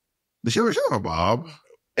 Does she have a bob?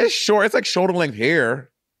 It's short. It's like shoulder length hair.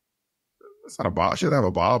 It's not a bob. She doesn't have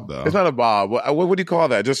a bob though. It's not a bob. What do you call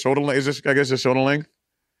that? Just shoulder length? I guess just shoulder length.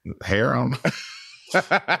 Hair. I don't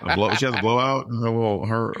know. She has a blowout.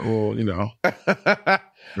 Her, you know. I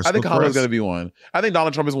think Kamala's going to be one. I think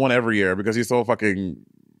Donald Trump is one every year because he's so fucking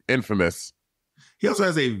infamous. He also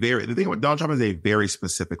has the thing about Donald Trump is a very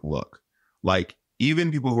specific look. Like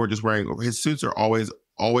even people who are just wearing his suits are always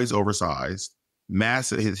oversized,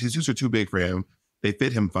 massive. His suits are too big for him. They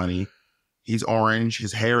fit him funny. He's orange.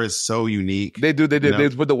 His hair is so unique. They do. They did. They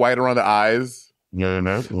put the white around the eyes. Yeah.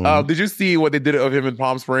 No. Did you see what they did of him in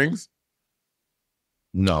Palm Springs?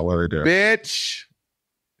 No, what did they do? Bitch.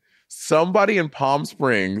 Somebody in Palm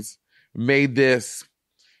Springs made this,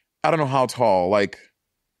 I don't know how tall, like,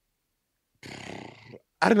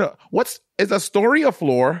 I don't know. Is a story a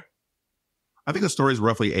floor? I think a story is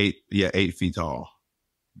roughly 8 feet tall.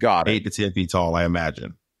 Got it. 8 to 10 feet tall, I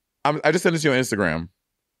imagine. I just sent it to you on Instagram.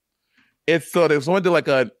 It's so if someone did like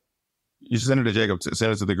a. You should send it to Jacob.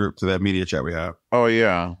 Send it to the group, to that media chat we have. Oh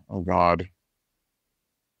yeah. Oh God.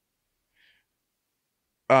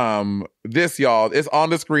 This y'all, it's on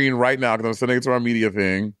the screen right now because I'm sending it to our media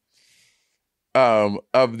thing.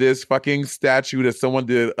 Of this fucking statue that someone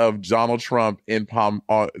did of Donald Trump in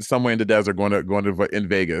somewhere in the desert going to in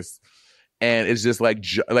Vegas, and it's just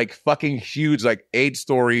like fucking huge, like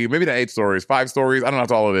 8-story, maybe not 8 stories, 5 stories. I don't know how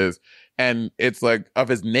tall it is, and it's like of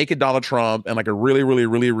his naked Donald Trump and like a really, really,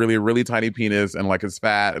 really, really, really tiny penis and like his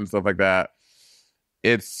fat and stuff like that.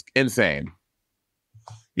 It's insane.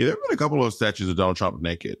 Yeah, there have been a couple of statues of Donald Trump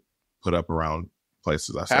naked put up around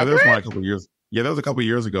places. I saw there's one a couple of years. Yeah, that was a couple of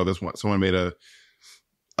years ago. This one, someone made a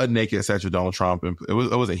naked statue of Donald Trump, and it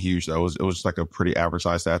wasn't huge though. It was just like a pretty average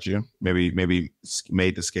size statue, maybe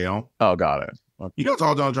made to scale. Oh, got it. Okay. You know how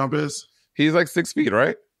tall Donald Trump is? He's like 6 feet,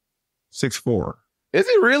 right? 6'4". Is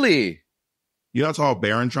he really? You know how tall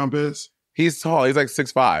Barron Trump is? He's tall. He's like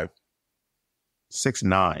 6'5".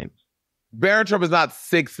 6'9". Barron Trump is not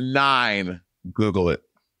 6'9". Google it.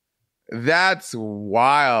 That's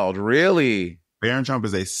wild. Really? Barron Trump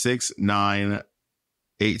is a 6'9",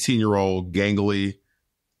 18-year-old gangly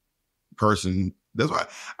person. That's why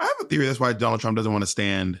I have a theory. That's why Donald Trump doesn't want to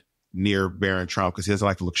stand near Barron Trump, because he doesn't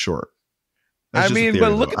like to look short. That's I mean,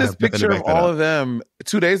 but look at this picture of all of them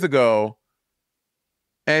 2 days ago,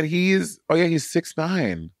 and he's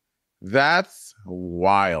 6'9". That's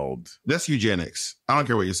wild. That's eugenics. I don't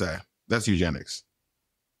care what you say. That's eugenics.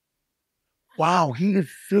 Wow, he is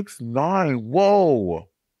 6'9". Whoa.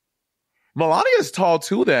 Melania's tall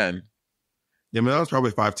too then. Yeah, Melania's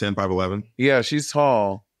probably 5'10", 5'11". Yeah, she's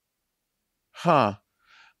tall. Huh.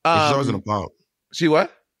 She's always in a pump. She what?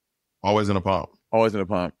 Always in a pump. Always in a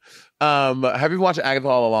pump. Have you watched Agatha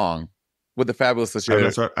All Along with the fabulous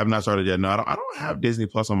Lashayla? I've not started yet. No, I don't have Disney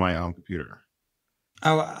Plus on my computer.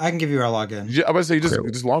 Oh, I can give you our login. I was going to say,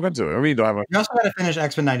 you just log into it. I mean, you don't have a... You also got to finish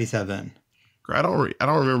X-Men 97. I don't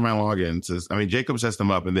remember my logins. I mean, Jacob sets them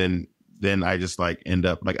up, and then I just like end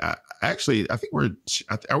up like I think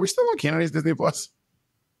are we still on Canada's Disney Plus?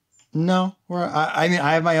 No, I mean,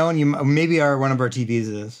 I have my own. Maybe one of our TVs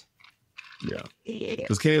is. Yeah,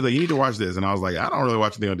 because Kenny's like, you need to watch this, and I was like, I don't really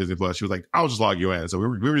watch anything on Disney Plus. She was like, I'll just log you in. So we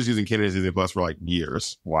were just using Kennedy's Disney Plus for like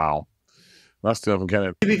years. Wow, that's still from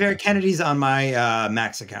Kennedy. To be fair, Kennedy's on my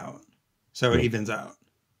Max account, so it evens out.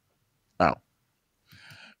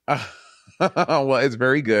 Oh, well, it's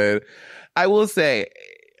very good. I will say,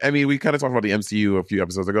 I mean, we kind of talked about the MCU a few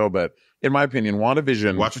episodes ago, but in my opinion,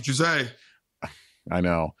 WandaVision. Watch what you say. I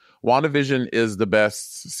know. WandaVision is the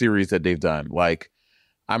best series that they've done. Like,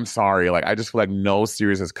 I'm sorry. Like, I just feel like no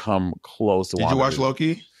series has come close to WandaVision. Did you watch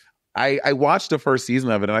Loki? I watched the first season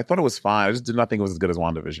of it, and I thought it was fine. I just did not think it was as good as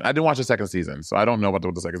WandaVision. I didn't watch the second season, so I don't know about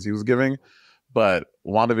what the second season was giving. But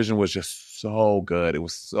WandaVision was just so good. It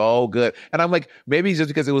was so good. And I'm like, maybe just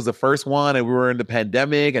because it was the first one and we were in the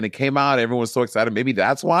pandemic and it came out and everyone was so excited. Maybe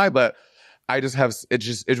that's why. But I just have,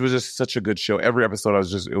 it was just such a good show. Every episode,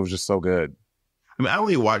 it was just so good. I mean, I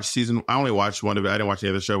only watched one of it. I didn't watch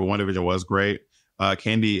any other show, but WandaVision was great.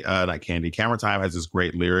 Camera Time has this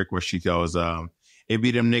great lyric where she goes, it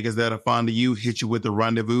be them niggas that are fond of you, hit you with the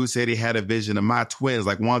rendezvous, said he had a vision of my twins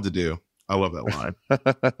like Wanda do. I love that line.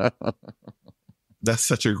 That's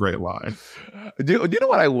such a great line. Do you know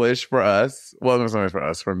what I wish for us? Well, not so much for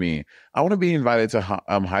us, for me. I want to be invited to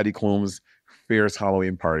Heidi Klum's Fierce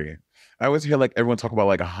Halloween party. I always hear like everyone talk about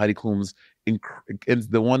like a Heidi Klum's, it's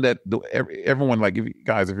the one that everyone like, if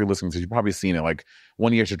you're listening to, you've probably seen it. Like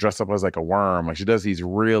one year she dressed up as like a worm. Like she does these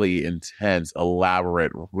really intense,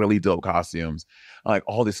 elaborate, really dope costumes. Like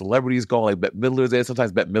all these celebrities go. Like Bette Midler's there.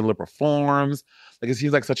 Sometimes Bette Midler performs. Like it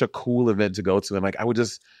seems like such a cool event to go to. And like I would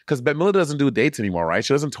just, because Bette Midler doesn't do dates anymore, right?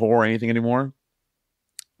 She doesn't tour or anything anymore.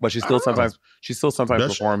 But she still sometimes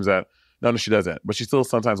performs at. No, she doesn't. But she still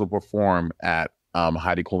sometimes will perform at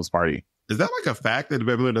Heidi Klum's party. Is that like a fact that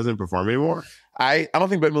Bette Midler doesn't perform anymore? I don't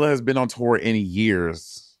think Bette Midler has been on tour in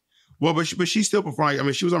years. Well, but she's still performing. I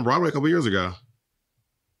mean, she was on Broadway a couple years ago.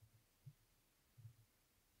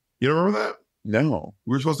 You don't remember that? No.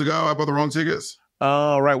 We were supposed to go. I bought the wrong tickets.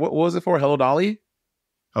 Oh, right. What was it for? Hello, Dolly?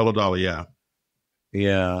 Hello, Dolly, yeah.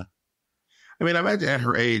 Yeah. I mean, I imagine at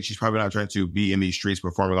her age, she's probably not trying to be in these streets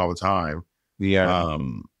performing all the time. Yeah.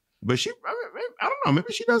 But I don't know.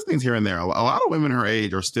 Maybe she does things here and there. A lot of women her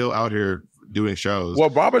age are still out here doing shows. Well,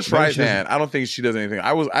 Barbara Streisand, I don't think she does anything.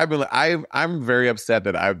 I'm very upset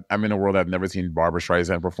that I'm in a world I've never seen Barbara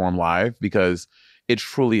Streisand perform live, because it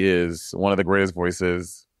truly is one of the greatest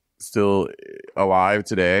voices still alive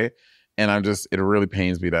today. And it really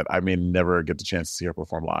pains me that I may never get the chance to see her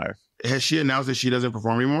perform live. has she announced that she doesn't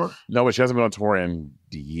perform anymore? No, but she hasn't been on tour in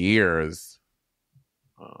years.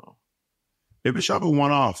 Oh. Maybe she'll have a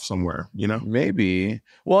one-off somewhere, you know? Maybe.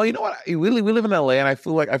 Well, you know what? We live in LA, and I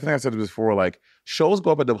think I said this before, like, shows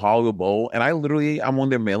go up at the Hollywood Bowl, and I'm on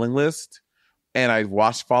their mailing list, and I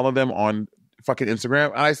follow them on fucking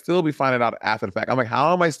Instagram, and I still be finding out after the fact. I'm like,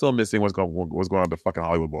 how am I still missing what's going on at the fucking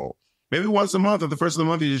Hollywood Bowl? Maybe once a month, at the first of the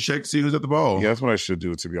month, you just check to see who's at the bowl. Yeah, that's what I should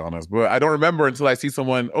do, to be honest. But I don't remember until I see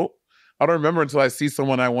someone. I don't remember until I see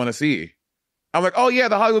someone I want to see. I'm like, oh yeah,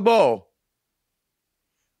 the Hollywood Bowl.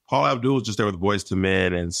 Paul Abdul was just there with Boys to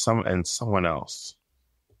Men and someone else.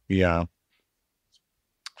 Yeah.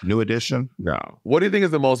 New Edition? No. What do you think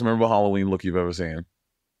is the most memorable Halloween look you've ever seen?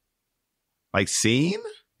 Like seen?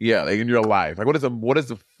 Yeah, like in your life. Like what is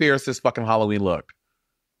the fiercest fucking Halloween look?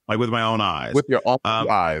 Like with my own eyes. With your own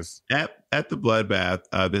eyes. At the bloodbath,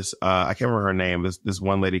 I can't remember her name. This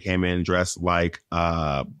one lady came in dressed like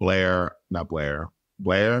Blair.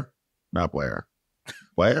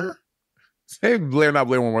 Say Blair, not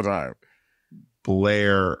Blair one more time.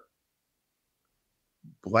 Blair?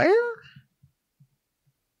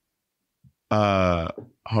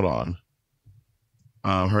 Hold on.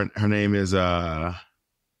 Her name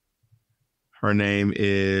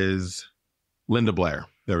is Linda Blair.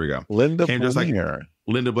 There we go. Linda Blair. Just like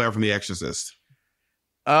Linda Blair from The Exorcist.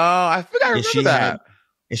 I think I remember that.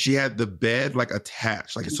 And she had the bed like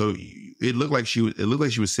attached, like so. It looked like she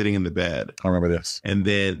was sitting in the bed. I remember this. And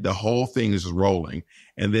then the whole thing is just rolling.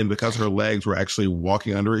 And then because her legs were actually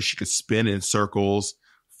walking under it, she could spin in circles,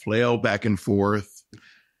 flail back and forth.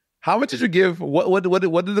 How much did you give? What did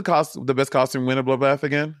the best costume win at Bloodbath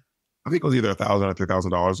again? I think it was either $1,000 or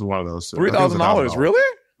 $3,000. One of those. $3,000, really?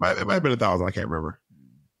 It might have been $1,000. I can't remember.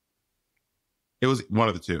 It was one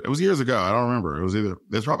of the two. It was years ago. I don't remember. It was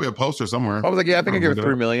there's probably a poster somewhere. I was like, yeah, I think I gave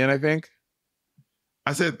 $3 million. I think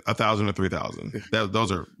I said $1,000 or $3,000.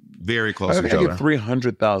 Those are very close to each other. I gave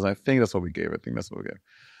 $300,000. I think that's what we gave.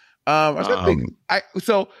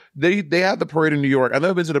 So they had the parade in New York. I've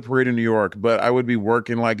never been to the parade in New York, but I would be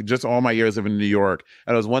working like just all my years living in New York.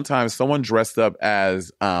 And it was one time someone dressed up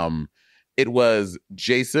as it was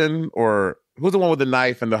Jason, or who's the one with the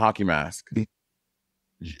knife and the hockey mask?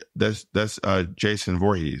 That's Jason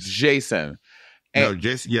Voorhees. Jason.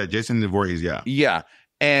 Jason Voorhees, yeah. Yeah.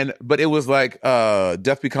 But it was like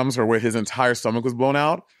Death Becomes Her, where his entire stomach was blown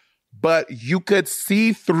out. But you could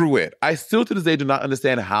see through it. I still to this day do not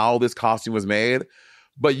understand how this costume was made.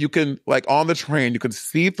 But you can, like on the train, you could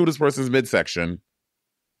see through this person's midsection.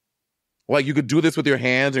 Like you could do this with your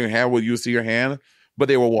hands, and your hand would you see your hand, but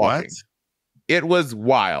they were walking. What? It was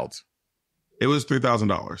wild. It was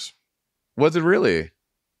 $3,000. Was it really?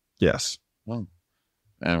 Yes. Well,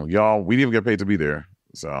 and y'all, we didn't even get paid to be there.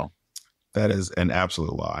 So that is an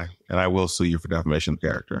absolute lie. And I will sue you for defamation of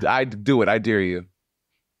character. I do it. I dare you.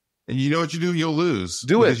 And you know what you do? You'll lose.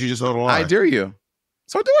 Do it. Because you just told a lie. I dare you.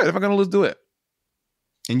 So do it. If I'm going to lose, do it.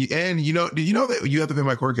 And you know that you have to pay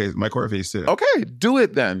my court fees too. Okay. Do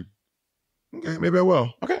it then. Okay. Maybe I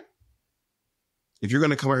will. Okay. If you're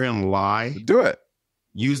going to come here and lie. Do it.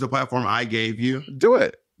 Use the platform I gave you. Do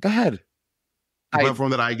it. Go ahead. The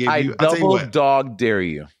platform that I gave you. I double dog dare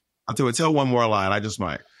you. I'll tell you what. Tell one more lie. I just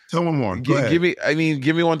might. Tell one more. Give me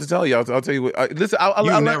one to tell you. I'll tell you what. Listen,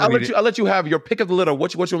 I'll let you have your pick of the litter.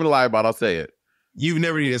 What you want me to lie about? I'll say it. You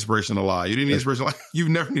never need inspiration to lie. You didn't need inspiration to lie. You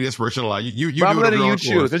never need inspiration to lie. But I'm letting you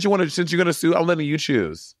choose. Since you're going to sue, I'm letting you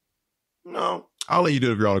choose. No, I'll let you do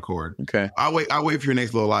it of your own accord. Okay. I'll wait for your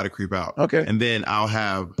next little lie to creep out. Okay. And then I'll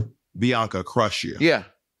have Bianca crush you. Yeah.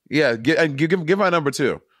 Yeah. Give my number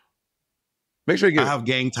too. Make sure you get. I have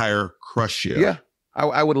Gang Tire crush you. Yeah.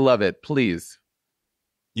 I would love it. Please.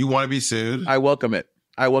 You want to be sued? I welcome it.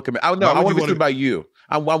 I want to be sued by you.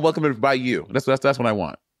 I welcome it by you. That's what I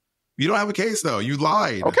want. You don't have a case though. You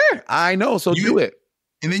lied. Okay. I know. So do it.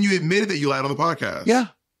 And then you admitted that you lied on the podcast. Yeah.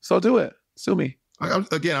 So do it. Sue me. I'm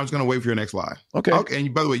just going to wait for your next lie. Okay.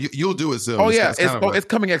 And by the way, you'll do it soon. Oh, yeah. It's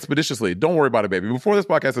coming expeditiously. Don't worry about it, baby. Before this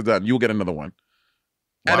podcast is done, you'll get another one.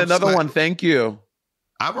 Well, and another one. Thank you.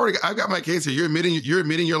 I've got my case here. You're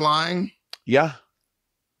admitting you're lying? Yeah.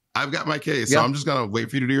 I've got my case. Yeah. So I'm just going to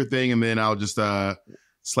wait for you to do your thing, and then I'll just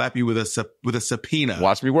slap you with a subpoena.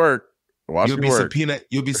 Watch me work. You'll be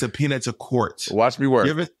subpoenaed to court. Watch me work.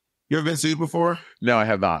 You ever been sued before? No, I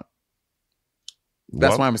have not.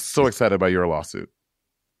 That's why I'm so excited about your lawsuit.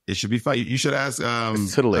 It should be fun. You should ask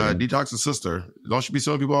Detox's sister. Don't she be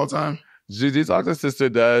suing people all the time? Detox's sister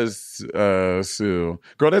does sue.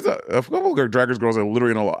 Girl, there's a couple of drag race girls that are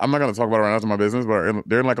literally in a law. I'm not going to talk about it right now. It's my business, but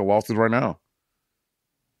they're in like a lawsuit right now.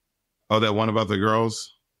 Oh, that one about the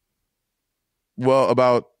girls? Well,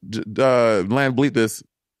 about land bleep this.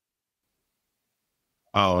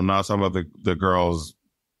 Oh no, some of the girls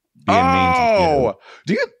being mean to Oh,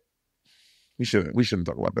 do you? We shouldn't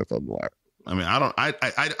talk about this a lot. I mean,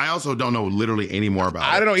 I also don't know literally any more about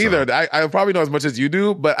it. I don't know either. I probably know as much as you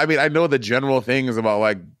do, but I mean, I know the general things about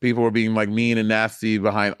like people were being like mean and nasty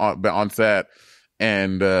on set,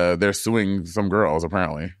 and they're suing some girls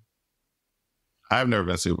apparently. I've never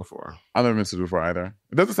been sued before. I've never been sued before either.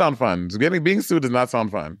 It doesn't sound fun. Being sued does not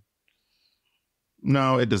sound fun.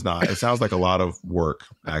 No, it does not. It sounds like a lot of work,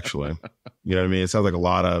 actually. You know what I mean? It sounds like a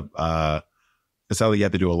lot of it sounds like you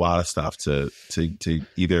have to do a lot of stuff to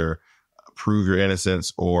either prove your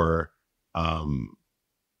innocence or well,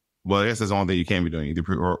 I guess that's the only thing you can be doing, either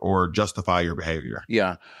prove or justify your behavior.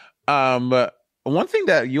 Yeah. One thing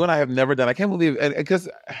that you and I have never done, I can't believe, because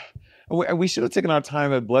we should have taken our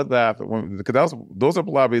time at Bloodbath because those are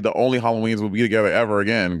probably the only Halloweens we'll be together ever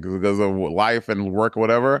again because of life and work or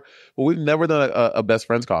whatever. But we've never done a best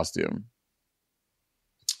friends costume.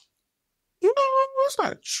 You know, that's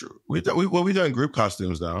not true. We've done group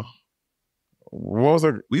costumes though. What was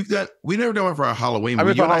it? We never done one for our Halloween. I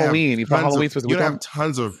mean, for Halloween, you have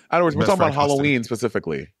tons of. In other words, we're talking about Halloween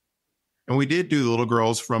specifically. And we did do the little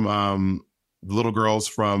girls from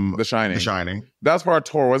The Shining. That's for our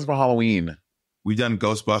tour. It wasn't for Halloween. We've done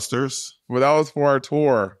Ghostbusters. But that was for our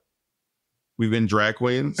tour. We've been drag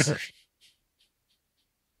queens.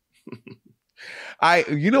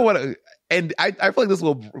 You know what? And I feel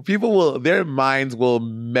like their minds will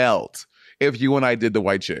melt if you and I did the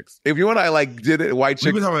White Chicks. If you and I like did it, White Chicks.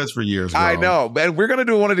 We've been talking about this for years, bro. I know, and we're gonna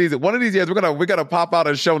do one of these years. We're gonna pop out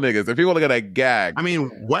and show niggas. If people are gonna gag. I mean,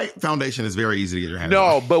 white foundation is very easy to get your hands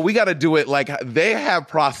on. No, but we got to do it like they have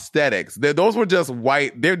prosthetics. Those were just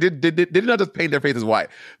white. They did not just paint their faces white.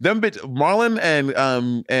 Them bitch, Marlon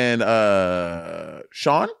and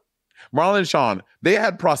Sean, Marlon and Sean, they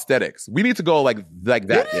had prosthetics. We need to go like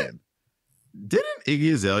that in. Didn't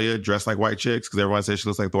Iggy Azalea dress like white chicks? Because everyone says she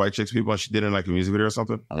looks like the white chicks people, and she did it in like a music video or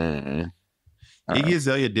something. Iggy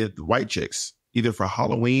Azalea did the white chicks either for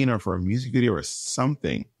Halloween or for a music video or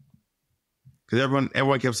something. Because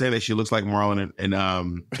everyone kept saying that she looks like Marlon and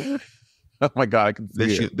oh my god, I can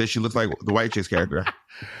see that she looks like the white chicks character.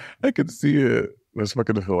 I can see it. That's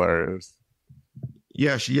fucking hilarious.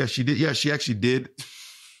 Yeah, she did. Yeah, she actually did.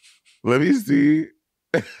 Let me see.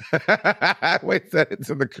 Wait, send it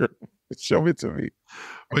to the group. Show it to me.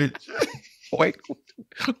 Wait,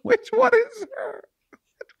 which one is her?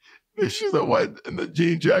 She's the one in the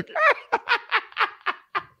jean jacket.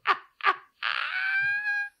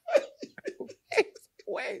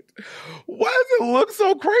 Wait. Why does it look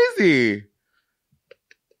so crazy?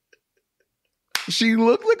 She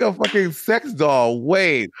looked like a fucking sex doll.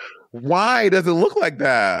 Wait, why does it look like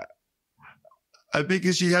that? I think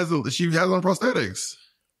she has on prosthetics.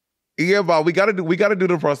 Yeah, but we gotta do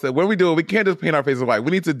the process. When we do it, we can't just paint our faces white. We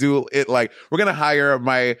need to do it like we're gonna hire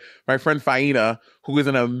my friend Faina, who is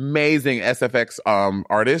an amazing SFX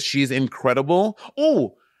artist. She's incredible.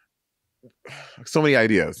 Oh, so many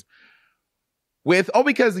ideas.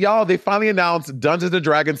 Because y'all, they finally announced Dungeons and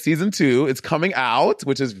Dragons season 2. It's coming out,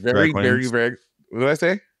 which is very, very, very. What did I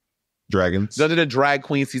say? Dragons. Dungeons and Drag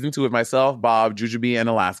Queen season 2 with myself, Bob, Jujubee, and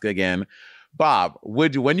Alaska again. Bob,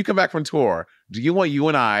 when you come back from tour, do you want you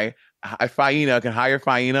and I Faina can hire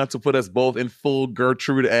Faina to put us both in full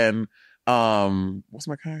Gertrude and what's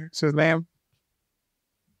my character's name?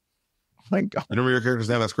 Oh my god. You remember your character's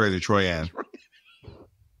name? That's crazy. Troy Ann.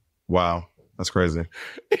 Wow. That's crazy.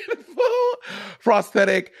 In full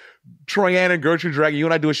prosthetic Troy Ann and Gertrude Dragon. You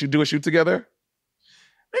and I do a shoot together?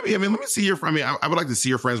 Maybe. I mean, let me see I would like to see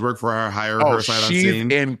your friend's work for her sight unseen.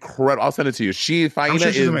 She's incredible. I'll send it to you.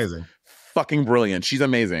 Faina she's amazing. Fucking brilliant. She's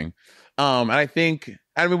amazing. And I think,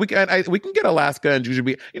 we can get Alaska and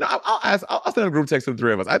Jujubee. You know, I'll send a group text to the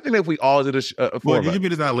three of us. I think that if we all did Jujubee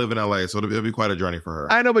does not live in LA, so it'll be quite a journey for her.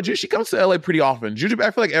 I know, but she comes to LA pretty often. Jujubee,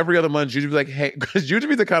 I feel like every other month, Jujubee's like, hey, because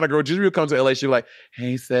Jujubee's the kind of girl, Jujubee will come to LA, she'll be like,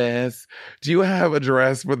 hey sis, do you have a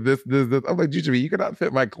dress with this? I'm like, Jujubee, you cannot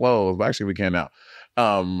fit my clothes. But actually we can now.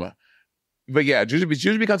 But yeah,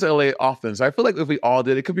 Jujubee comes to LA often. So I feel like if we all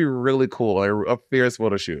did, it could be really cool. Like a fierce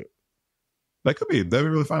photo shoot. That'd be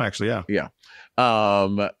really fun, actually. Yeah.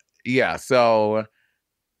 Yeah. So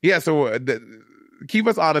keep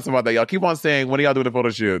us honest about that, y'all. Keep on saying when are y'all doing the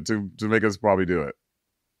photo shoot to make us probably do it.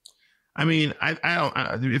 I mean, I don't.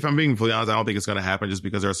 If I'm being fully honest, I don't think it's going to happen just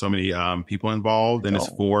because there are so many people involved, and it's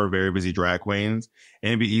 4 very busy drag queens, and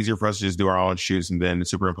it'd be easier for us to just do our own shoots and then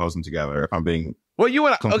superimpose them together. If I'm being you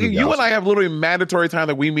and I have literally mandatory time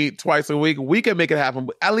that we meet twice a week. We can make it happen.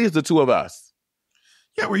 At least the 2 of us.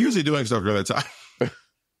 Yeah, we're usually doing stuff during that time.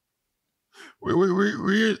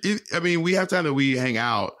 We have time that we hang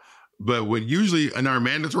out, But when usually in our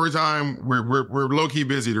mandatory time, we're low key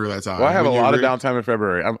busy during that time. Well, I have a lot of downtime in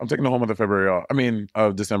February. I'm taking the whole month of February off. I mean,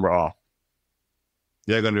 of December off.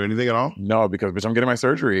 You not gonna do anything at all? No, because bitch, I'm getting my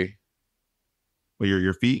surgery. Well,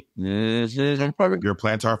 your feet? I'm probably, Your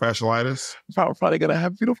plantar fasciitis? I'm probably gonna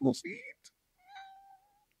have beautiful feet.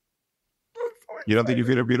 You don't think your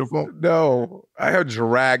feet are beautiful? No, I have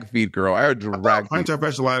drag feet, girl. I have drag feet. Plantar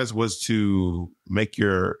fasciitis was to make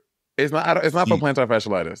your. It's not. It's not for plantar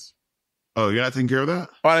fasciitis. Oh, you're not taking care of that?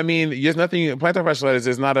 Well, I mean, there's nothing. Plantar fasciitis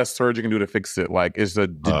is not a surgery can do to fix it. Like it's a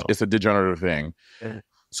degenerative thing.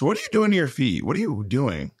 So what are you doing to your feet? What are you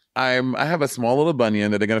doing? I have a small little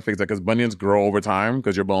bunion that they're gonna fix that because bunions grow over time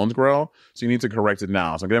because your bones grow. So you need to correct it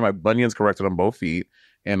now. So I'm getting my bunions corrected on both feet,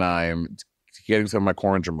 and I'm getting some of my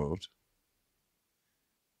corns removed.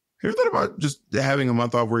 Have you thought about just having a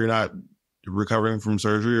month off where you're not recovering from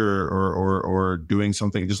surgery or doing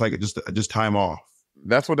something just time off?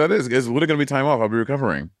 That's what that is. It's literally gonna be time off. I'll be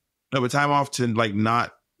recovering. No, but time off to like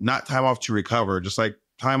not time off to recover, just like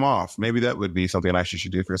time off. Maybe that would be something I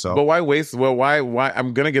should do for yourself. But why waste? Well, why?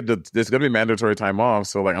 I'm gonna get there's gonna be mandatory time off,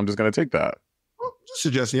 so like I'm just gonna take that. Well, just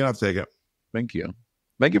suggesting you don't have to take it. Thank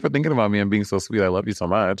you for thinking about me and being so sweet. I love you so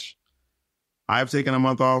much. I've taken a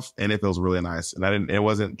month off and it feels really nice. And it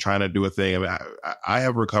wasn't trying to do a thing. I mean, I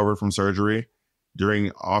have recovered from surgery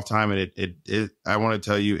during off time, and I want to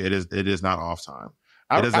tell you, it is not off time.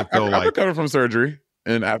 It doesn't feel like I recovered from surgery,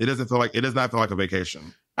 and it does not feel like a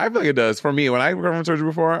vacation. I feel like it does for me. When I recovered from surgery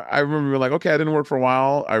before, I remember being like, okay, I didn't work for a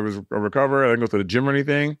while. I recovered. I didn't go to the gym or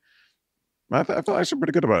anything. I felt actually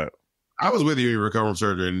pretty good about it. I was with you when you recovered from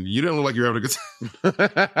surgery, and you didn't look like you were having a good time.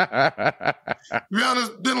 To be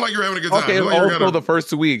honest, didn't like you were having a good time. Okay, also the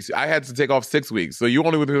first 2 weeks, I had to take off 6 weeks. So you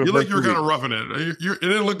only went through the first 2 weeks. You were kind of roughing it. It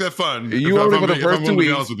didn't look that fun. You only went the first 2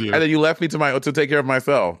 weeks, and then you left me to take care of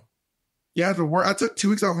myself. Yeah, I had to work. I took 2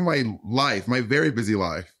 weeks off of my life, my very busy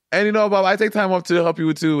life. And you know, Bob, I take time off to help you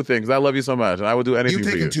with two things. I love you so much, and I would do anything for you.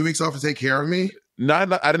 You taking 2 weeks off to take care of me? No,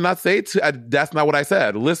 I did not say that's not what I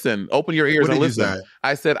said. Listen, open your ears and listen.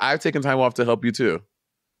 I said I've taken time off to help you too,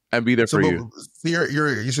 and be there for you. So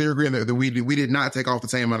you're agreeing that we did not take off the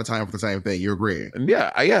same amount of time for the same thing. You're agreeing?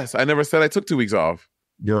 Yeah, yes. I never said I took 2 weeks off.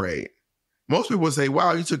 You're right. Most people would say,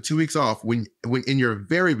 "Wow, you took 2 weeks off when in your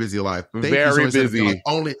very busy life." Very busy.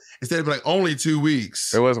 Instead of like only 2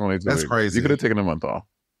 weeks. It was only 2 weeks. That's crazy. You could have taken a month off.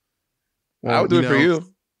 Well, I would do it for you.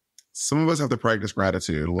 Some of us have to practice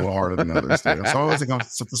gratitude a little harder than others. For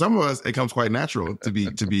some of us, it comes quite natural to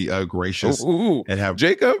be gracious and have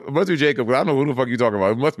Jacob. It must be Jacob. I don't know who the fuck you're talking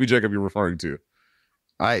about. It must be Jacob you're referring to.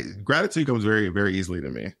 Gratitude comes very, very easily to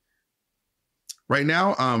me. Right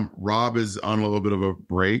now, Rob is on a little bit of a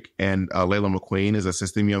break, and Layla McQueen is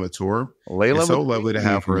assisting me on the tour. Layla, it's so lovely to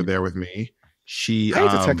have her there with me. She I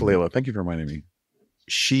hate to text Layla. Thank you for reminding me.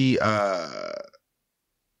 She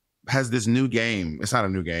has this new game. It's not a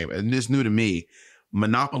new game. And it's new to me.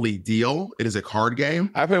 Monopoly Deal. It is a card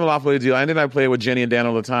game. I play Monopoly Deal. And then I play it with Jenny and Dan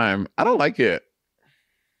all the time. I don't like it.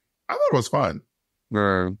 I thought it was fun.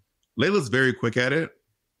 Layla's very quick at it.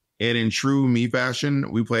 And in true me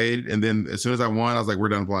fashion, we played. And then as soon as I won, I was like, we're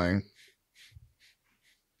done playing.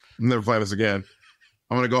 I'm never playing this again.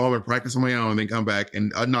 I'm going to go home and practice on my own and then come back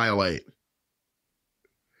and annihilate.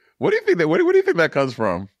 What do you think where do you think that comes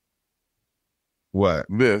from? What?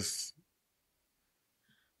 This.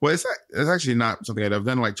 Well, it's actually not something I've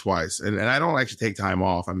done like twice. And I don't actually take time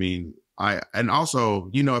off. I mean, and also,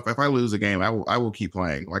 you know, if I lose a game, I will keep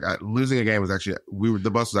playing. Like losing a game was actually,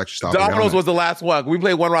 the bus was actually stopping. Dominoes was the last one. We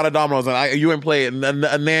played one round of Dominoes and you ain't played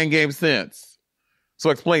a NAN game since. So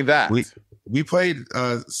explain that. We played,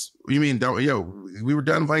 we were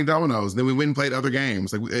done playing dominoes. Then we went and played other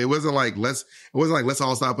games. Like it wasn't like let's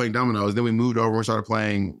all stop playing dominoes. Then we moved over and started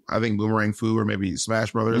playing, I think Boomerang Fu or maybe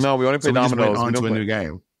Smash Brothers. No, we only played dominoes. Just went on to a new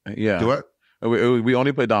game. Yeah. Do what? We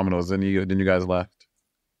only played dominoes, and you guys left.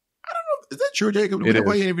 I don't know. Is that true, Jacob? We didn't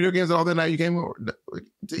play any video games all that night you came over?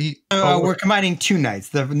 We're combining 2 nights.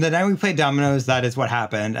 The night we played dominoes, that is what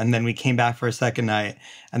happened. And then we came back for a second night,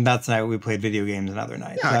 and that's the night we played video games another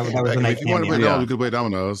night. Yeah, that was the night. If you want to play dominoes, we could play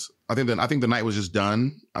dominoes. I think the night was just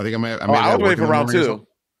done. I think I was waiting for round 2.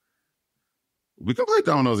 We can play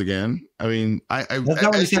dominoes again. I mean, that's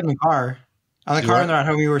not what you said in the car. On the car ride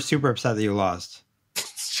home, you were super upset that you lost.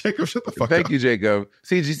 Jacob, shut the fuck up. Thank you, Jacob.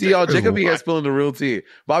 See, did you see y'all? Jacob here spilling the real tea.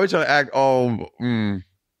 Bobby trying to act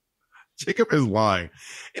Jacob is lying.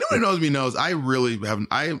 Anyone who knows me knows I really have.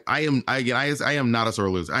 I am not a sore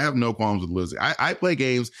loser. I have no qualms with losing. I play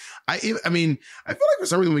games. I mean, I feel like for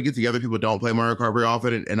some reason when we get together, people don't play Mario Kart very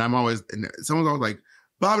often, and I'm always. And someone's always like,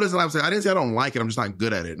 Bob doesn't like I didn't say I don't like it. I'm just not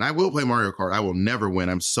good at it. And I will play Mario Kart. I will never win.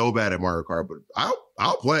 I'm so bad at Mario Kart, but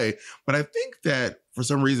I'll play. But I think that for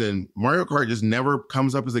some reason, Mario Kart just never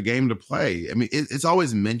comes up as a game to play. I mean, it's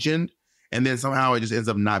always mentioned, and then somehow it just ends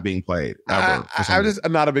up not being played. I'm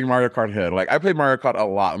not a big Mario Kart head. Like, I played Mario Kart a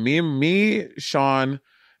lot. Me, Sean,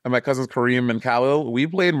 and my cousins Kareem and Khalil, we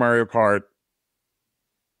played Mario Kart,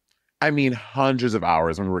 I mean, hundreds of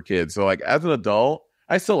hours when we were kids. So, like, as an adult,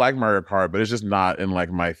 I still like Mario Kart, but it's just not in, like,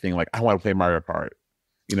 my thing. Like, I want to play Mario Kart.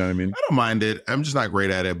 You know what I mean? I don't mind it. I'm just not great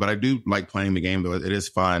at it, but I do like playing the game, though. It is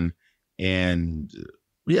fun. And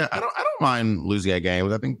yeah, I don't mind losing at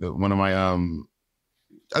games. I think that one of my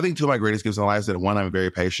I think two of my greatest gifts in life is that one, I'm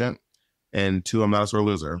very patient, and two, I'm not a sore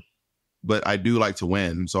loser. But I do like to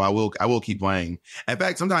win, so I will keep playing. In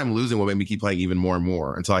fact, sometimes losing will make me keep playing even more and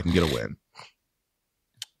more until I can get a win.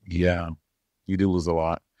 Yeah, you do lose a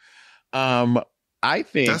lot. I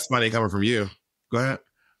think that's funny coming from you. Go ahead.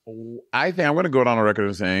 I think I'm going to go down on record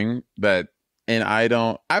as saying that, and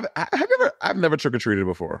I've never trick or treated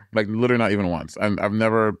before, like literally not even once. I've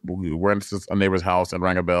never went to a neighbor's house and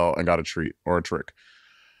rang a bell and got a treat or a trick.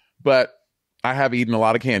 But I have eaten a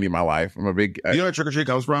lot of candy in my life. I'm a big. You know where trick or treat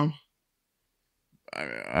comes from?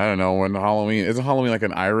 I don't know. When Halloween isn't Halloween like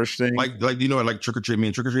an Irish thing? Like you know what like trick or treat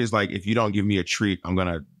means? Trick or treat is like, if you don't give me a treat, I'm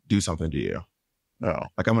gonna do something to you. Oh,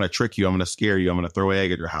 like I'm gonna trick you. I'm gonna scare you. I'm gonna throw an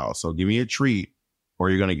egg at your house. So give me a treat, or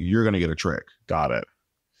you're gonna get a trick. Got it.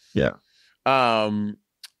 Yeah.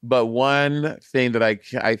 But one thing that I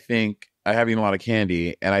think I have eaten a lot of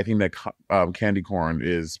candy, and I think that candy corn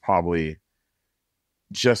is probably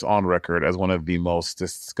just on record as one of the most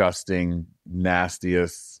disgusting,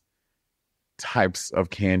 nastiest types of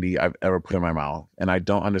candy I've ever put in my mouth. And I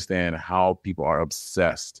don't understand how people are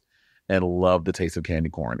obsessed and love the taste of candy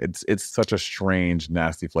corn. It's such a strange,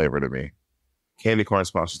 nasty flavor to me. Candy corn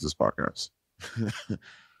sponsors this podcast.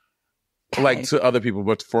 Like to other people,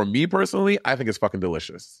 but for me personally, I think it's fucking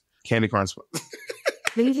delicious. Candy corn.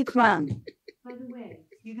 By the way,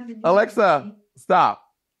 you have a Alexa, stop.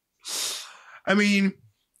 I mean,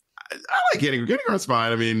 I like candy. Candy corn's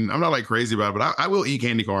fine. I mean, I'm not like crazy about it, but I will eat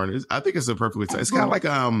candy corn. I think it's a perfectly. It's kind of like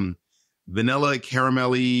vanilla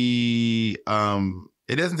caramelly.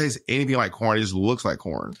 It doesn't taste anything like corn. It just looks like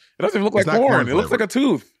corn. It doesn't even look like corn. It looks like a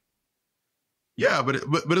tooth. Yeah, but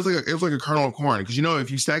it's like a kernel of corn, because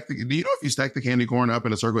if you stack the candy corn up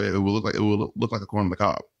in a circle, it will look like a corn on the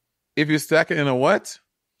cob. If you stack it in a what?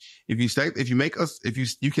 You can stack the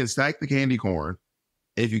candy corn.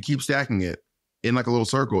 If you keep stacking it in like a little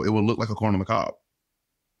circle, it will look like a corn on the cob.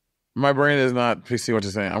 My brain is not see what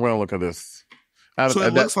you're saying. I'm going to look at this. It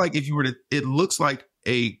looks like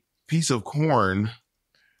a piece of corn,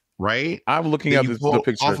 right? I'm looking at the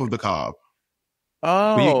picture off of the cob.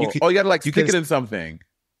 Oh, you got to like stick it in something.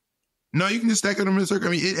 No, you can just stack them in a circle.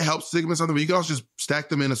 I mean, it helps stick them in something, but you can also just stack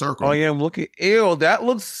them in a circle. Oh yeah, I'm looking. Ew, that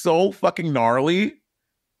looks so fucking gnarly.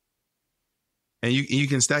 And you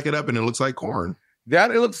can stack it up, and it looks like corn.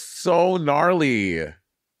 It looks so gnarly. I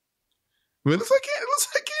mean, it looks like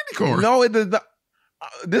candy corn. No, it does not.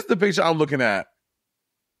 This is the picture I'm looking at.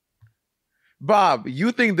 Bob,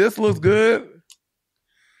 you think this looks good?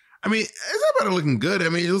 I mean, it's not about it looking good. I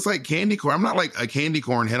mean, it looks like candy corn. I'm not like a candy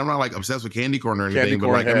corn head. I'm not like obsessed with candy corn or anything. Candy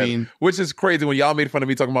corn head. I mean, which is crazy when y'all made fun of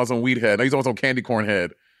me talking about some weed head. Now he's on some candy corn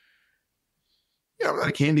head. Yeah, I'm not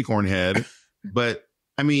a candy corn head, but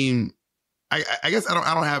I mean, I guess I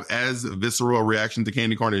don't have as visceral a reaction to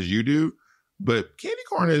candy corn as you do. But candy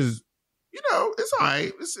corn is, it's all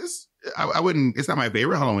right. It's not my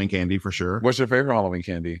favorite Halloween candy for sure. What's your favorite Halloween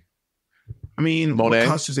candy? I mean, Monét?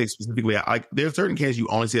 What to say specifically, like there's certain candies you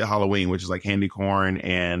only see at Halloween, which is like candy corn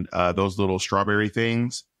and those little strawberry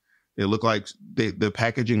things. They look like the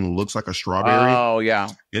packaging looks like a strawberry. Oh yeah.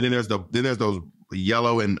 And then there's those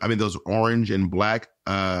yellow and those orange and black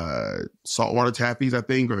saltwater taffies, I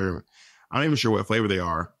think, or I'm not even sure what flavor they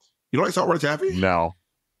are. You don't like saltwater taffy? No.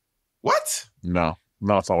 What? No,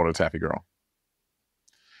 not saltwater taffy, girl.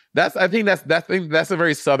 I think that's a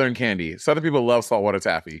very Southern candy. Southern people love saltwater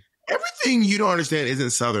taffy. Everything you don't understand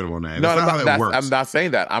isn't Southern, Monét. No, not how that works. I'm not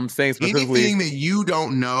saying that. I'm saying specifically anything that you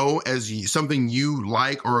don't know as something you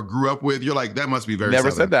like or grew up with. You're like, that must be very.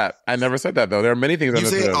 Never Southern. said that. I never said that though. There are many things. You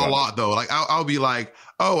say it a lot though. Like I'll be like,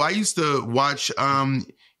 oh, I used to watch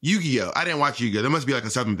Yu-Gi-Oh. I didn't watch Yu-Gi-Oh. That must be like a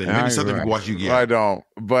Southern thing. Maybe Southern people watch Yu-Gi-Oh. I don't.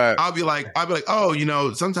 But I'll be like,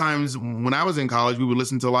 oh, sometimes when I was in college, we would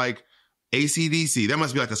listen to like AC/DC. That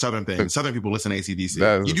must be like a Southern thing. Southern people listen to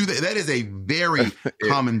AC/DC. You do that. That is a very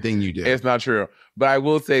common thing you do. It's not true. But I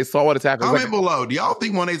will say saltwater taffy. Comment below. Do y'all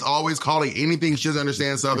think Monét's always calling anything she doesn't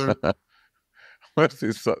understand Southern? Let's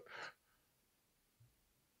see.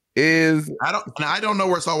 is I don't know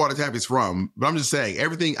where saltwater taffy is from, but I'm just saying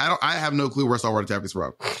everything. I have no clue where saltwater taffy is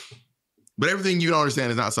from. But everything you don't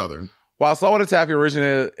understand is not Southern. While saltwater taffy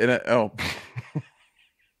originated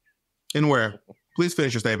in where? Please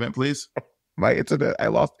finish your statement, please. My internet. I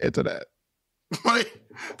lost internet.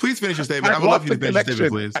 Please finish your statement. I would love you to finish your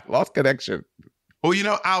statement, please. I lost connection.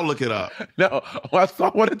 Well, I'll look it up. No,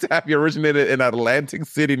 saltwater taffy originated in Atlantic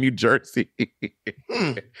City, New Jersey.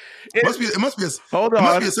 It must be a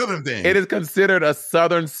Southern thing. It is considered a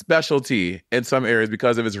Southern specialty in some areas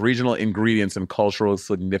because of its regional ingredients and cultural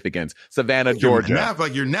significance. Savannah, Georgia. Now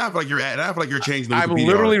you're changing the I'm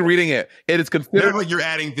literally reading it. It is considered like you're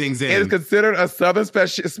adding things in. It is considered a Southern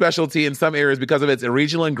specialty in some areas because of its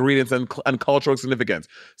regional ingredients and cultural significance.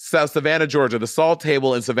 Savannah, Georgia. The salt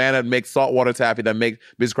table in Savannah makes saltwater taffy that be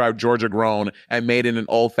described Georgia grown and made in an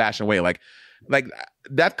old fashioned way. Like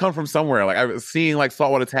that come from somewhere. Like I was seeing like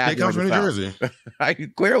saltwater taffy. It comes from New Jersey. I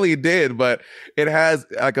clearly did, but it has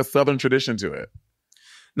like a Southern tradition to it.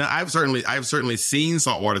 Now I've certainly seen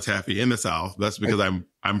saltwater taffy in the South. That's because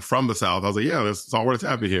I'm from the South. I was like, yeah, there's saltwater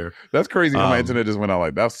taffy here. That's crazy. How my internet just went out.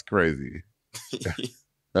 Like that's crazy.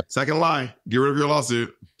 Second lie. Get rid of your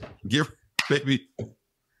lawsuit. Baby.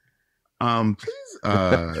 Please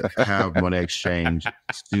have Monét X Change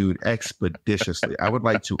sued expeditiously. I would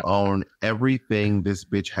like to own everything this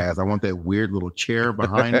bitch has. I want that weird little chair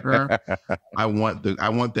behind her. I want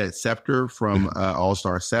that scepter from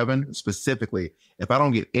All-Star 7 specifically. If I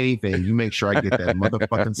don't get anything, you make sure I get that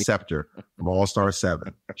motherfucking scepter from All-Star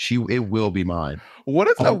 7. It will be mine. What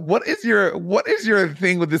is your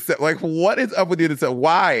thing with this? Like, what is up with you?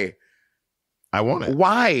 Why? I want it.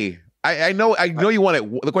 Why? I know you want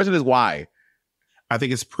it. The question is why? I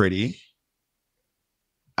think it's pretty.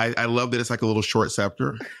 I love that it's like a little short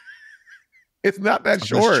scepter. It's not that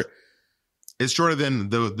short. It's shorter than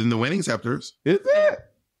the winning scepters. Is it?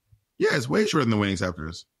 Yeah, it's way shorter than the winning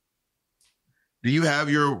scepters. Do you have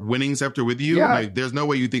your winning scepter with you? Yeah. Like, there's no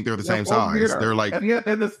way you think they're the same size. They're like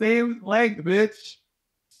they're the same length, bitch.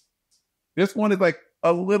 This one is like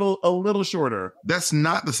a little shorter. That's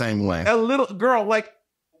not the same length. A little girl, like.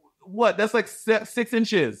 What? That's like 6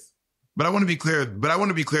 inches. But I want to be clear.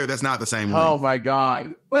 That's not the same length. Oh my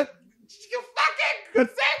God! But you fucking same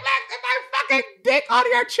length as my fucking dick on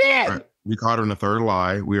your chin. Right. We caught her in the third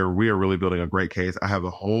lie. We are really building a great case. I have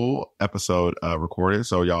a whole episode recorded.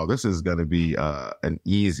 So y'all, this is going to be an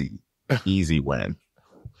easy win.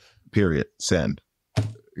 Period. Send.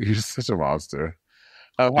 You're such a monster.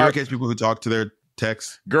 You ever catch people who talk to their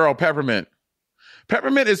texts? Girl, peppermint.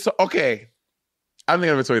 Peppermint is okay. I don't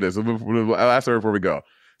think I'm going to tell you this. I'll ask her before we go.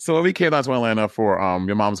 So when we came down to Atlanta for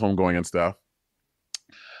your mom's homegoing and stuff,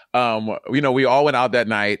 we all went out that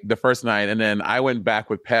night, the first night, and then I went back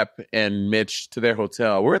with Pep and Mitch to their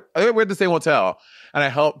hotel. We're at the same hotel, and I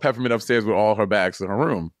helped Peppermint upstairs with all her bags in her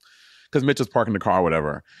room because Mitch was parking the car or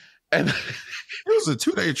whatever. And it was a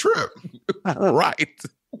 2-day trip. Right.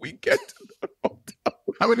 We get to the hotel.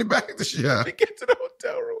 How many bags did she have? We get to the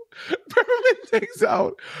hotel room. Peppermint takes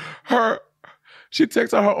out her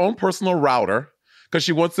own personal router because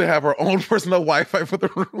she wants to have her own personal Wi-Fi for the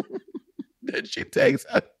room. Then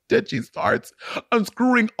she starts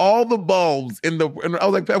unscrewing all the bulbs and I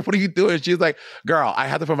was like, Pep, what are you doing? She's like, girl, I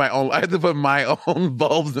had to put my own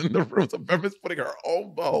bulbs in the room. So Pepper's putting her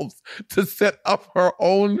own bulbs to set up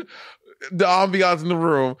the ambiance in the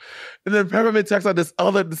room. And then Peppermint texts out this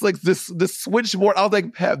switchboard. I was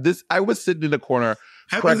like, Pep, I was sitting in the corner.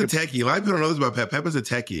 Pep is a techie. A lot of people don't know this about Pep. Pep is a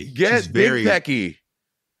techie. She's very techie.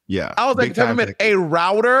 Yeah. I was like, Peppermint, a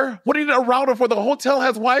router? What do you need a router for? The hotel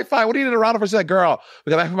has Wi-Fi. What do you need a router for? She's like, girl,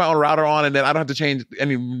 because I put my own router on and then I don't have to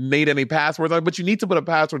need any passwords. But you need to put a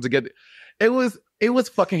password to get it. It was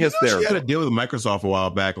fucking hysterical. She had a deal with Microsoft a while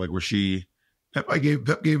back, like where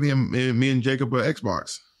Pep gave me and Jacob an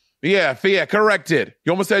Xbox. Yeah, corrected.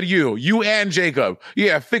 You almost said you and Jacob.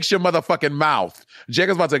 Yeah, fix your motherfucking mouth.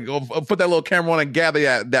 Jacob's about to go put that little camera on and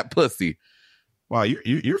gather that pussy. Wow,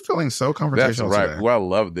 you're feeling so confrontational. That's right. Today. Well, I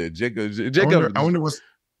loved it, Jacob. I wonder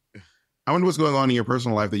what's going on in your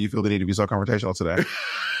personal life that you feel the need to be so confrontational today.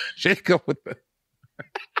 Jacob, with the.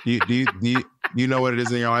 Do you know what it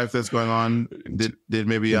is in your life that's going on? Did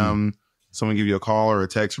maybe someone give you a call or a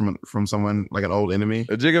text from someone like an old enemy?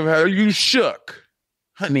 Jacob, are you shook?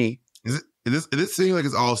 Honey, is this seeming like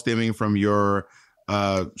it's all stemming from your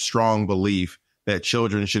strong belief that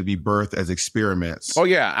children should be birthed as experiments? Oh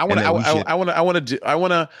yeah, I want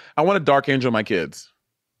to Dark Angel my kids.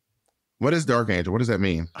 What is Dark Angel? What does that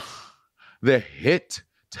mean? The hit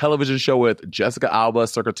television show with Jessica Alba,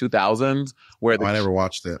 circa 2000s, where I never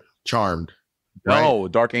watched it. Charmed. No,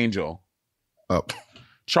 right? Dark Angel. Oh,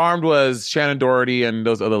 Charmed was Shannon Doherty and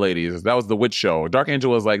those other ladies. That was the witch show. Dark Angel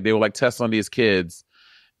was like, they would like test on these kids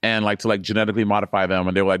and like to like genetically modify them,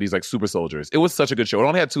 and they were like these like super soldiers. It was such a good show. It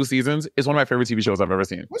only had 2 seasons. It's one of my favorite TV shows I've ever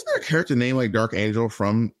seen. Was there a character named like Dark Angel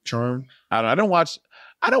from Charmed? I don't watch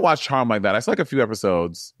Charmed like that. I saw like a few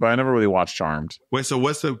episodes, but I never really watched Charmed. Wait, so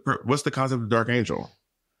what's the concept of Dark Angel?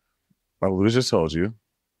 Well, Louis just told you.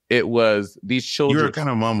 It was these children. You were kind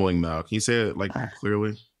of mumbling though. Can you say it like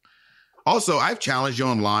clearly? Also, I've challenged you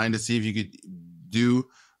online to see if you could do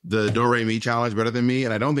the Do Re Mi challenge better than me,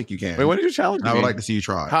 and I don't think you can. Wait, when did you challenge me? I would like to see you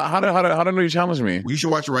try. How do I know you challenged me? You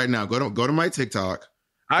should watch it right now. Go to my TikTok.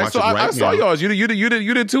 I saw yours. You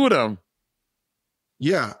did 2 of them.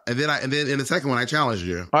 Yeah, and then in the second one, I challenged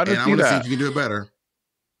you, I didn't and I see want to see that. if you can do it better.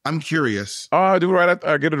 I'm curious. Oh, do it right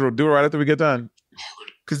after. Do it right after we get done.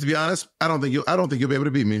 Because to be honest, I don't think you'll be able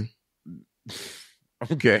to beat me.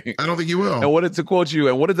 Okay. I don't think you will. And what is to quote you?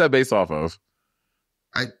 And what is that based off of?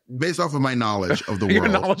 Based off of my knowledge of the Your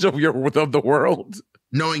world, knowledge of the world.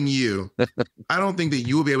 knowing you, I don't think that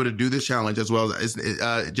you will be able to do this challenge as well as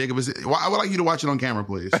Jacob is. Well, I would like you to watch it on camera,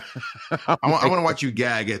 please. I want to watch you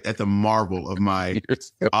gag at the marvel of my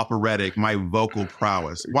operatic, my vocal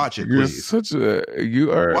prowess. Watch it, please.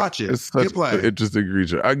 You are watch it. Such Hit play. an interesting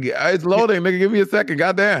creature. It's loading, nigga. Give me a second.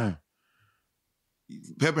 Goddamn.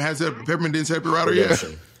 Peppermint didn't say router yet.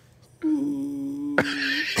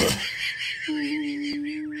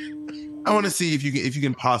 I want to see if you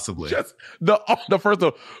can possibly just the first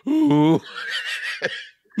one. Ooh.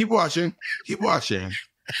 Keep watching. Keep watching.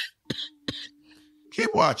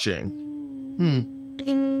 Keep watching.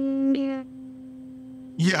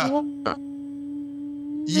 Yeah.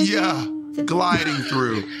 Yeah. Gliding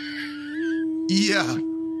through. Yeah.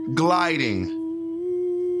 Gliding.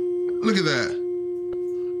 Look at that.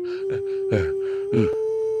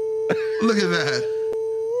 Look at that.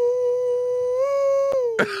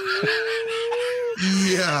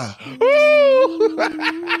 Yeah.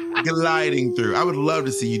 Gliding through. I would love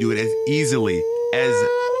to see you do it as easily, as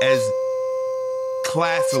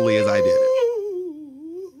classily as I did it.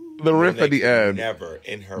 The riff at the end. Never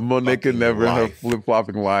in her Monét could never in her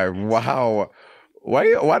flip-flopping life. Wow. Why do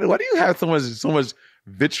you have so much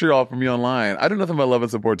vitriol from me online? I do nothing but love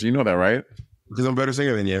and support you. You know that, right? Because I'm a better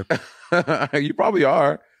singer than you. You probably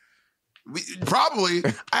are. Probably.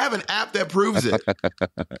 I have an app that proves it.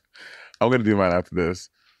 I'm going to do mine after this.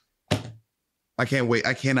 I can't wait.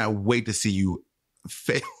 I cannot wait to see you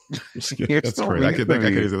fail. That's so crazy.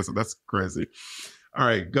 That's crazy. All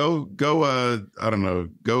right. Go, I don't know.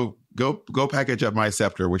 Go package up my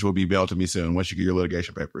scepter, which will be mailed to me soon once you get your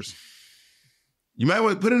litigation papers. You might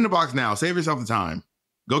want to put it in the box now. Save yourself the time.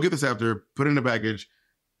 Go get the scepter, put it in the package.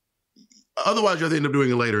 Otherwise, you have to end up doing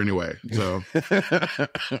it later anyway. So, are you going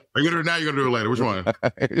to do it now? You're going to do it later. Which one?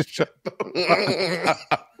 Shut up.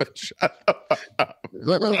 Shut up.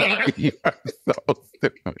 You are so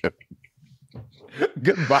stupid.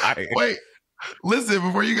 Goodbye. Wait, listen,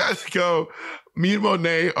 before you guys go, me and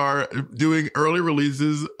Monét are doing early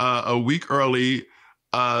releases a week early,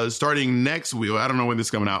 starting next week. I don't know when this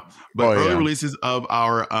is coming out, but early releases of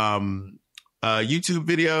our YouTube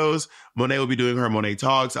videos. Monét will be doing her Monét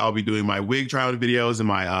Talks. I'll be doing my wig trial videos and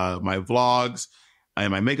my vlogs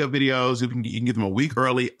and my makeup videos. You can get them a week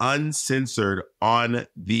early, uncensored on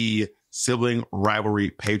the Sibling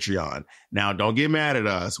Rivalry Patreon. Now, don't get mad at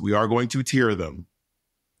us. We are going to tier them.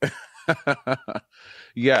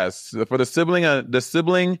 Yes, for the sibling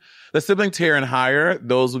tier and higher,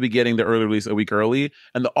 those will be getting the early release a week early,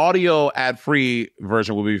 and the audio ad-free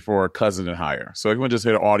version will be for cousin and higher. So if you want to just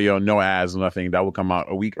hear the audio, no ads, nothing, that will come out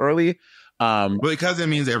a week early. But cousin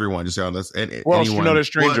means everyone, just on this. Well, anyone. you know, the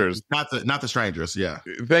strangers, well, not the strangers. Yeah,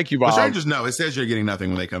 thank you, Bob. The strangers, no, it says you're getting nothing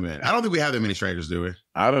when they come in. I don't think we have that many strangers, do we?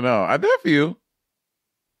 I don't know. I bet for you.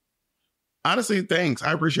 Honestly, thanks.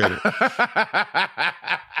 I appreciate it.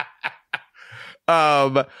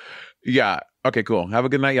 Yeah. Okay, cool. Have a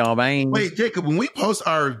good night, y'all. Bye. Wait, Jacob, when we post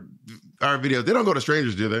our videos, they don't go to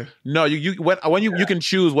strangers, do they? No, you can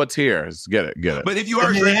choose what tiers. Get it. But if you are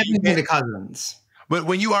a they stranger, have to be the cousins. but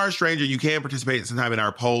when you are a stranger, you can participate sometime in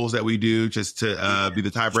our polls that we do just to be the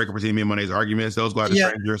tiebreaker between me and Monét's arguments. Those go out to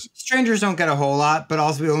strangers. Strangers don't get a whole lot, but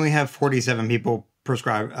also we only have 47 people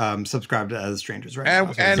subscribed as strangers right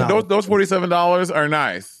now. And those $47 are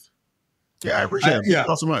nice. Yeah, I appreciate it. Thank you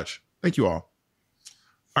all so much. Thank you all.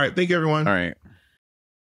 All right. Thank you, everyone. All right.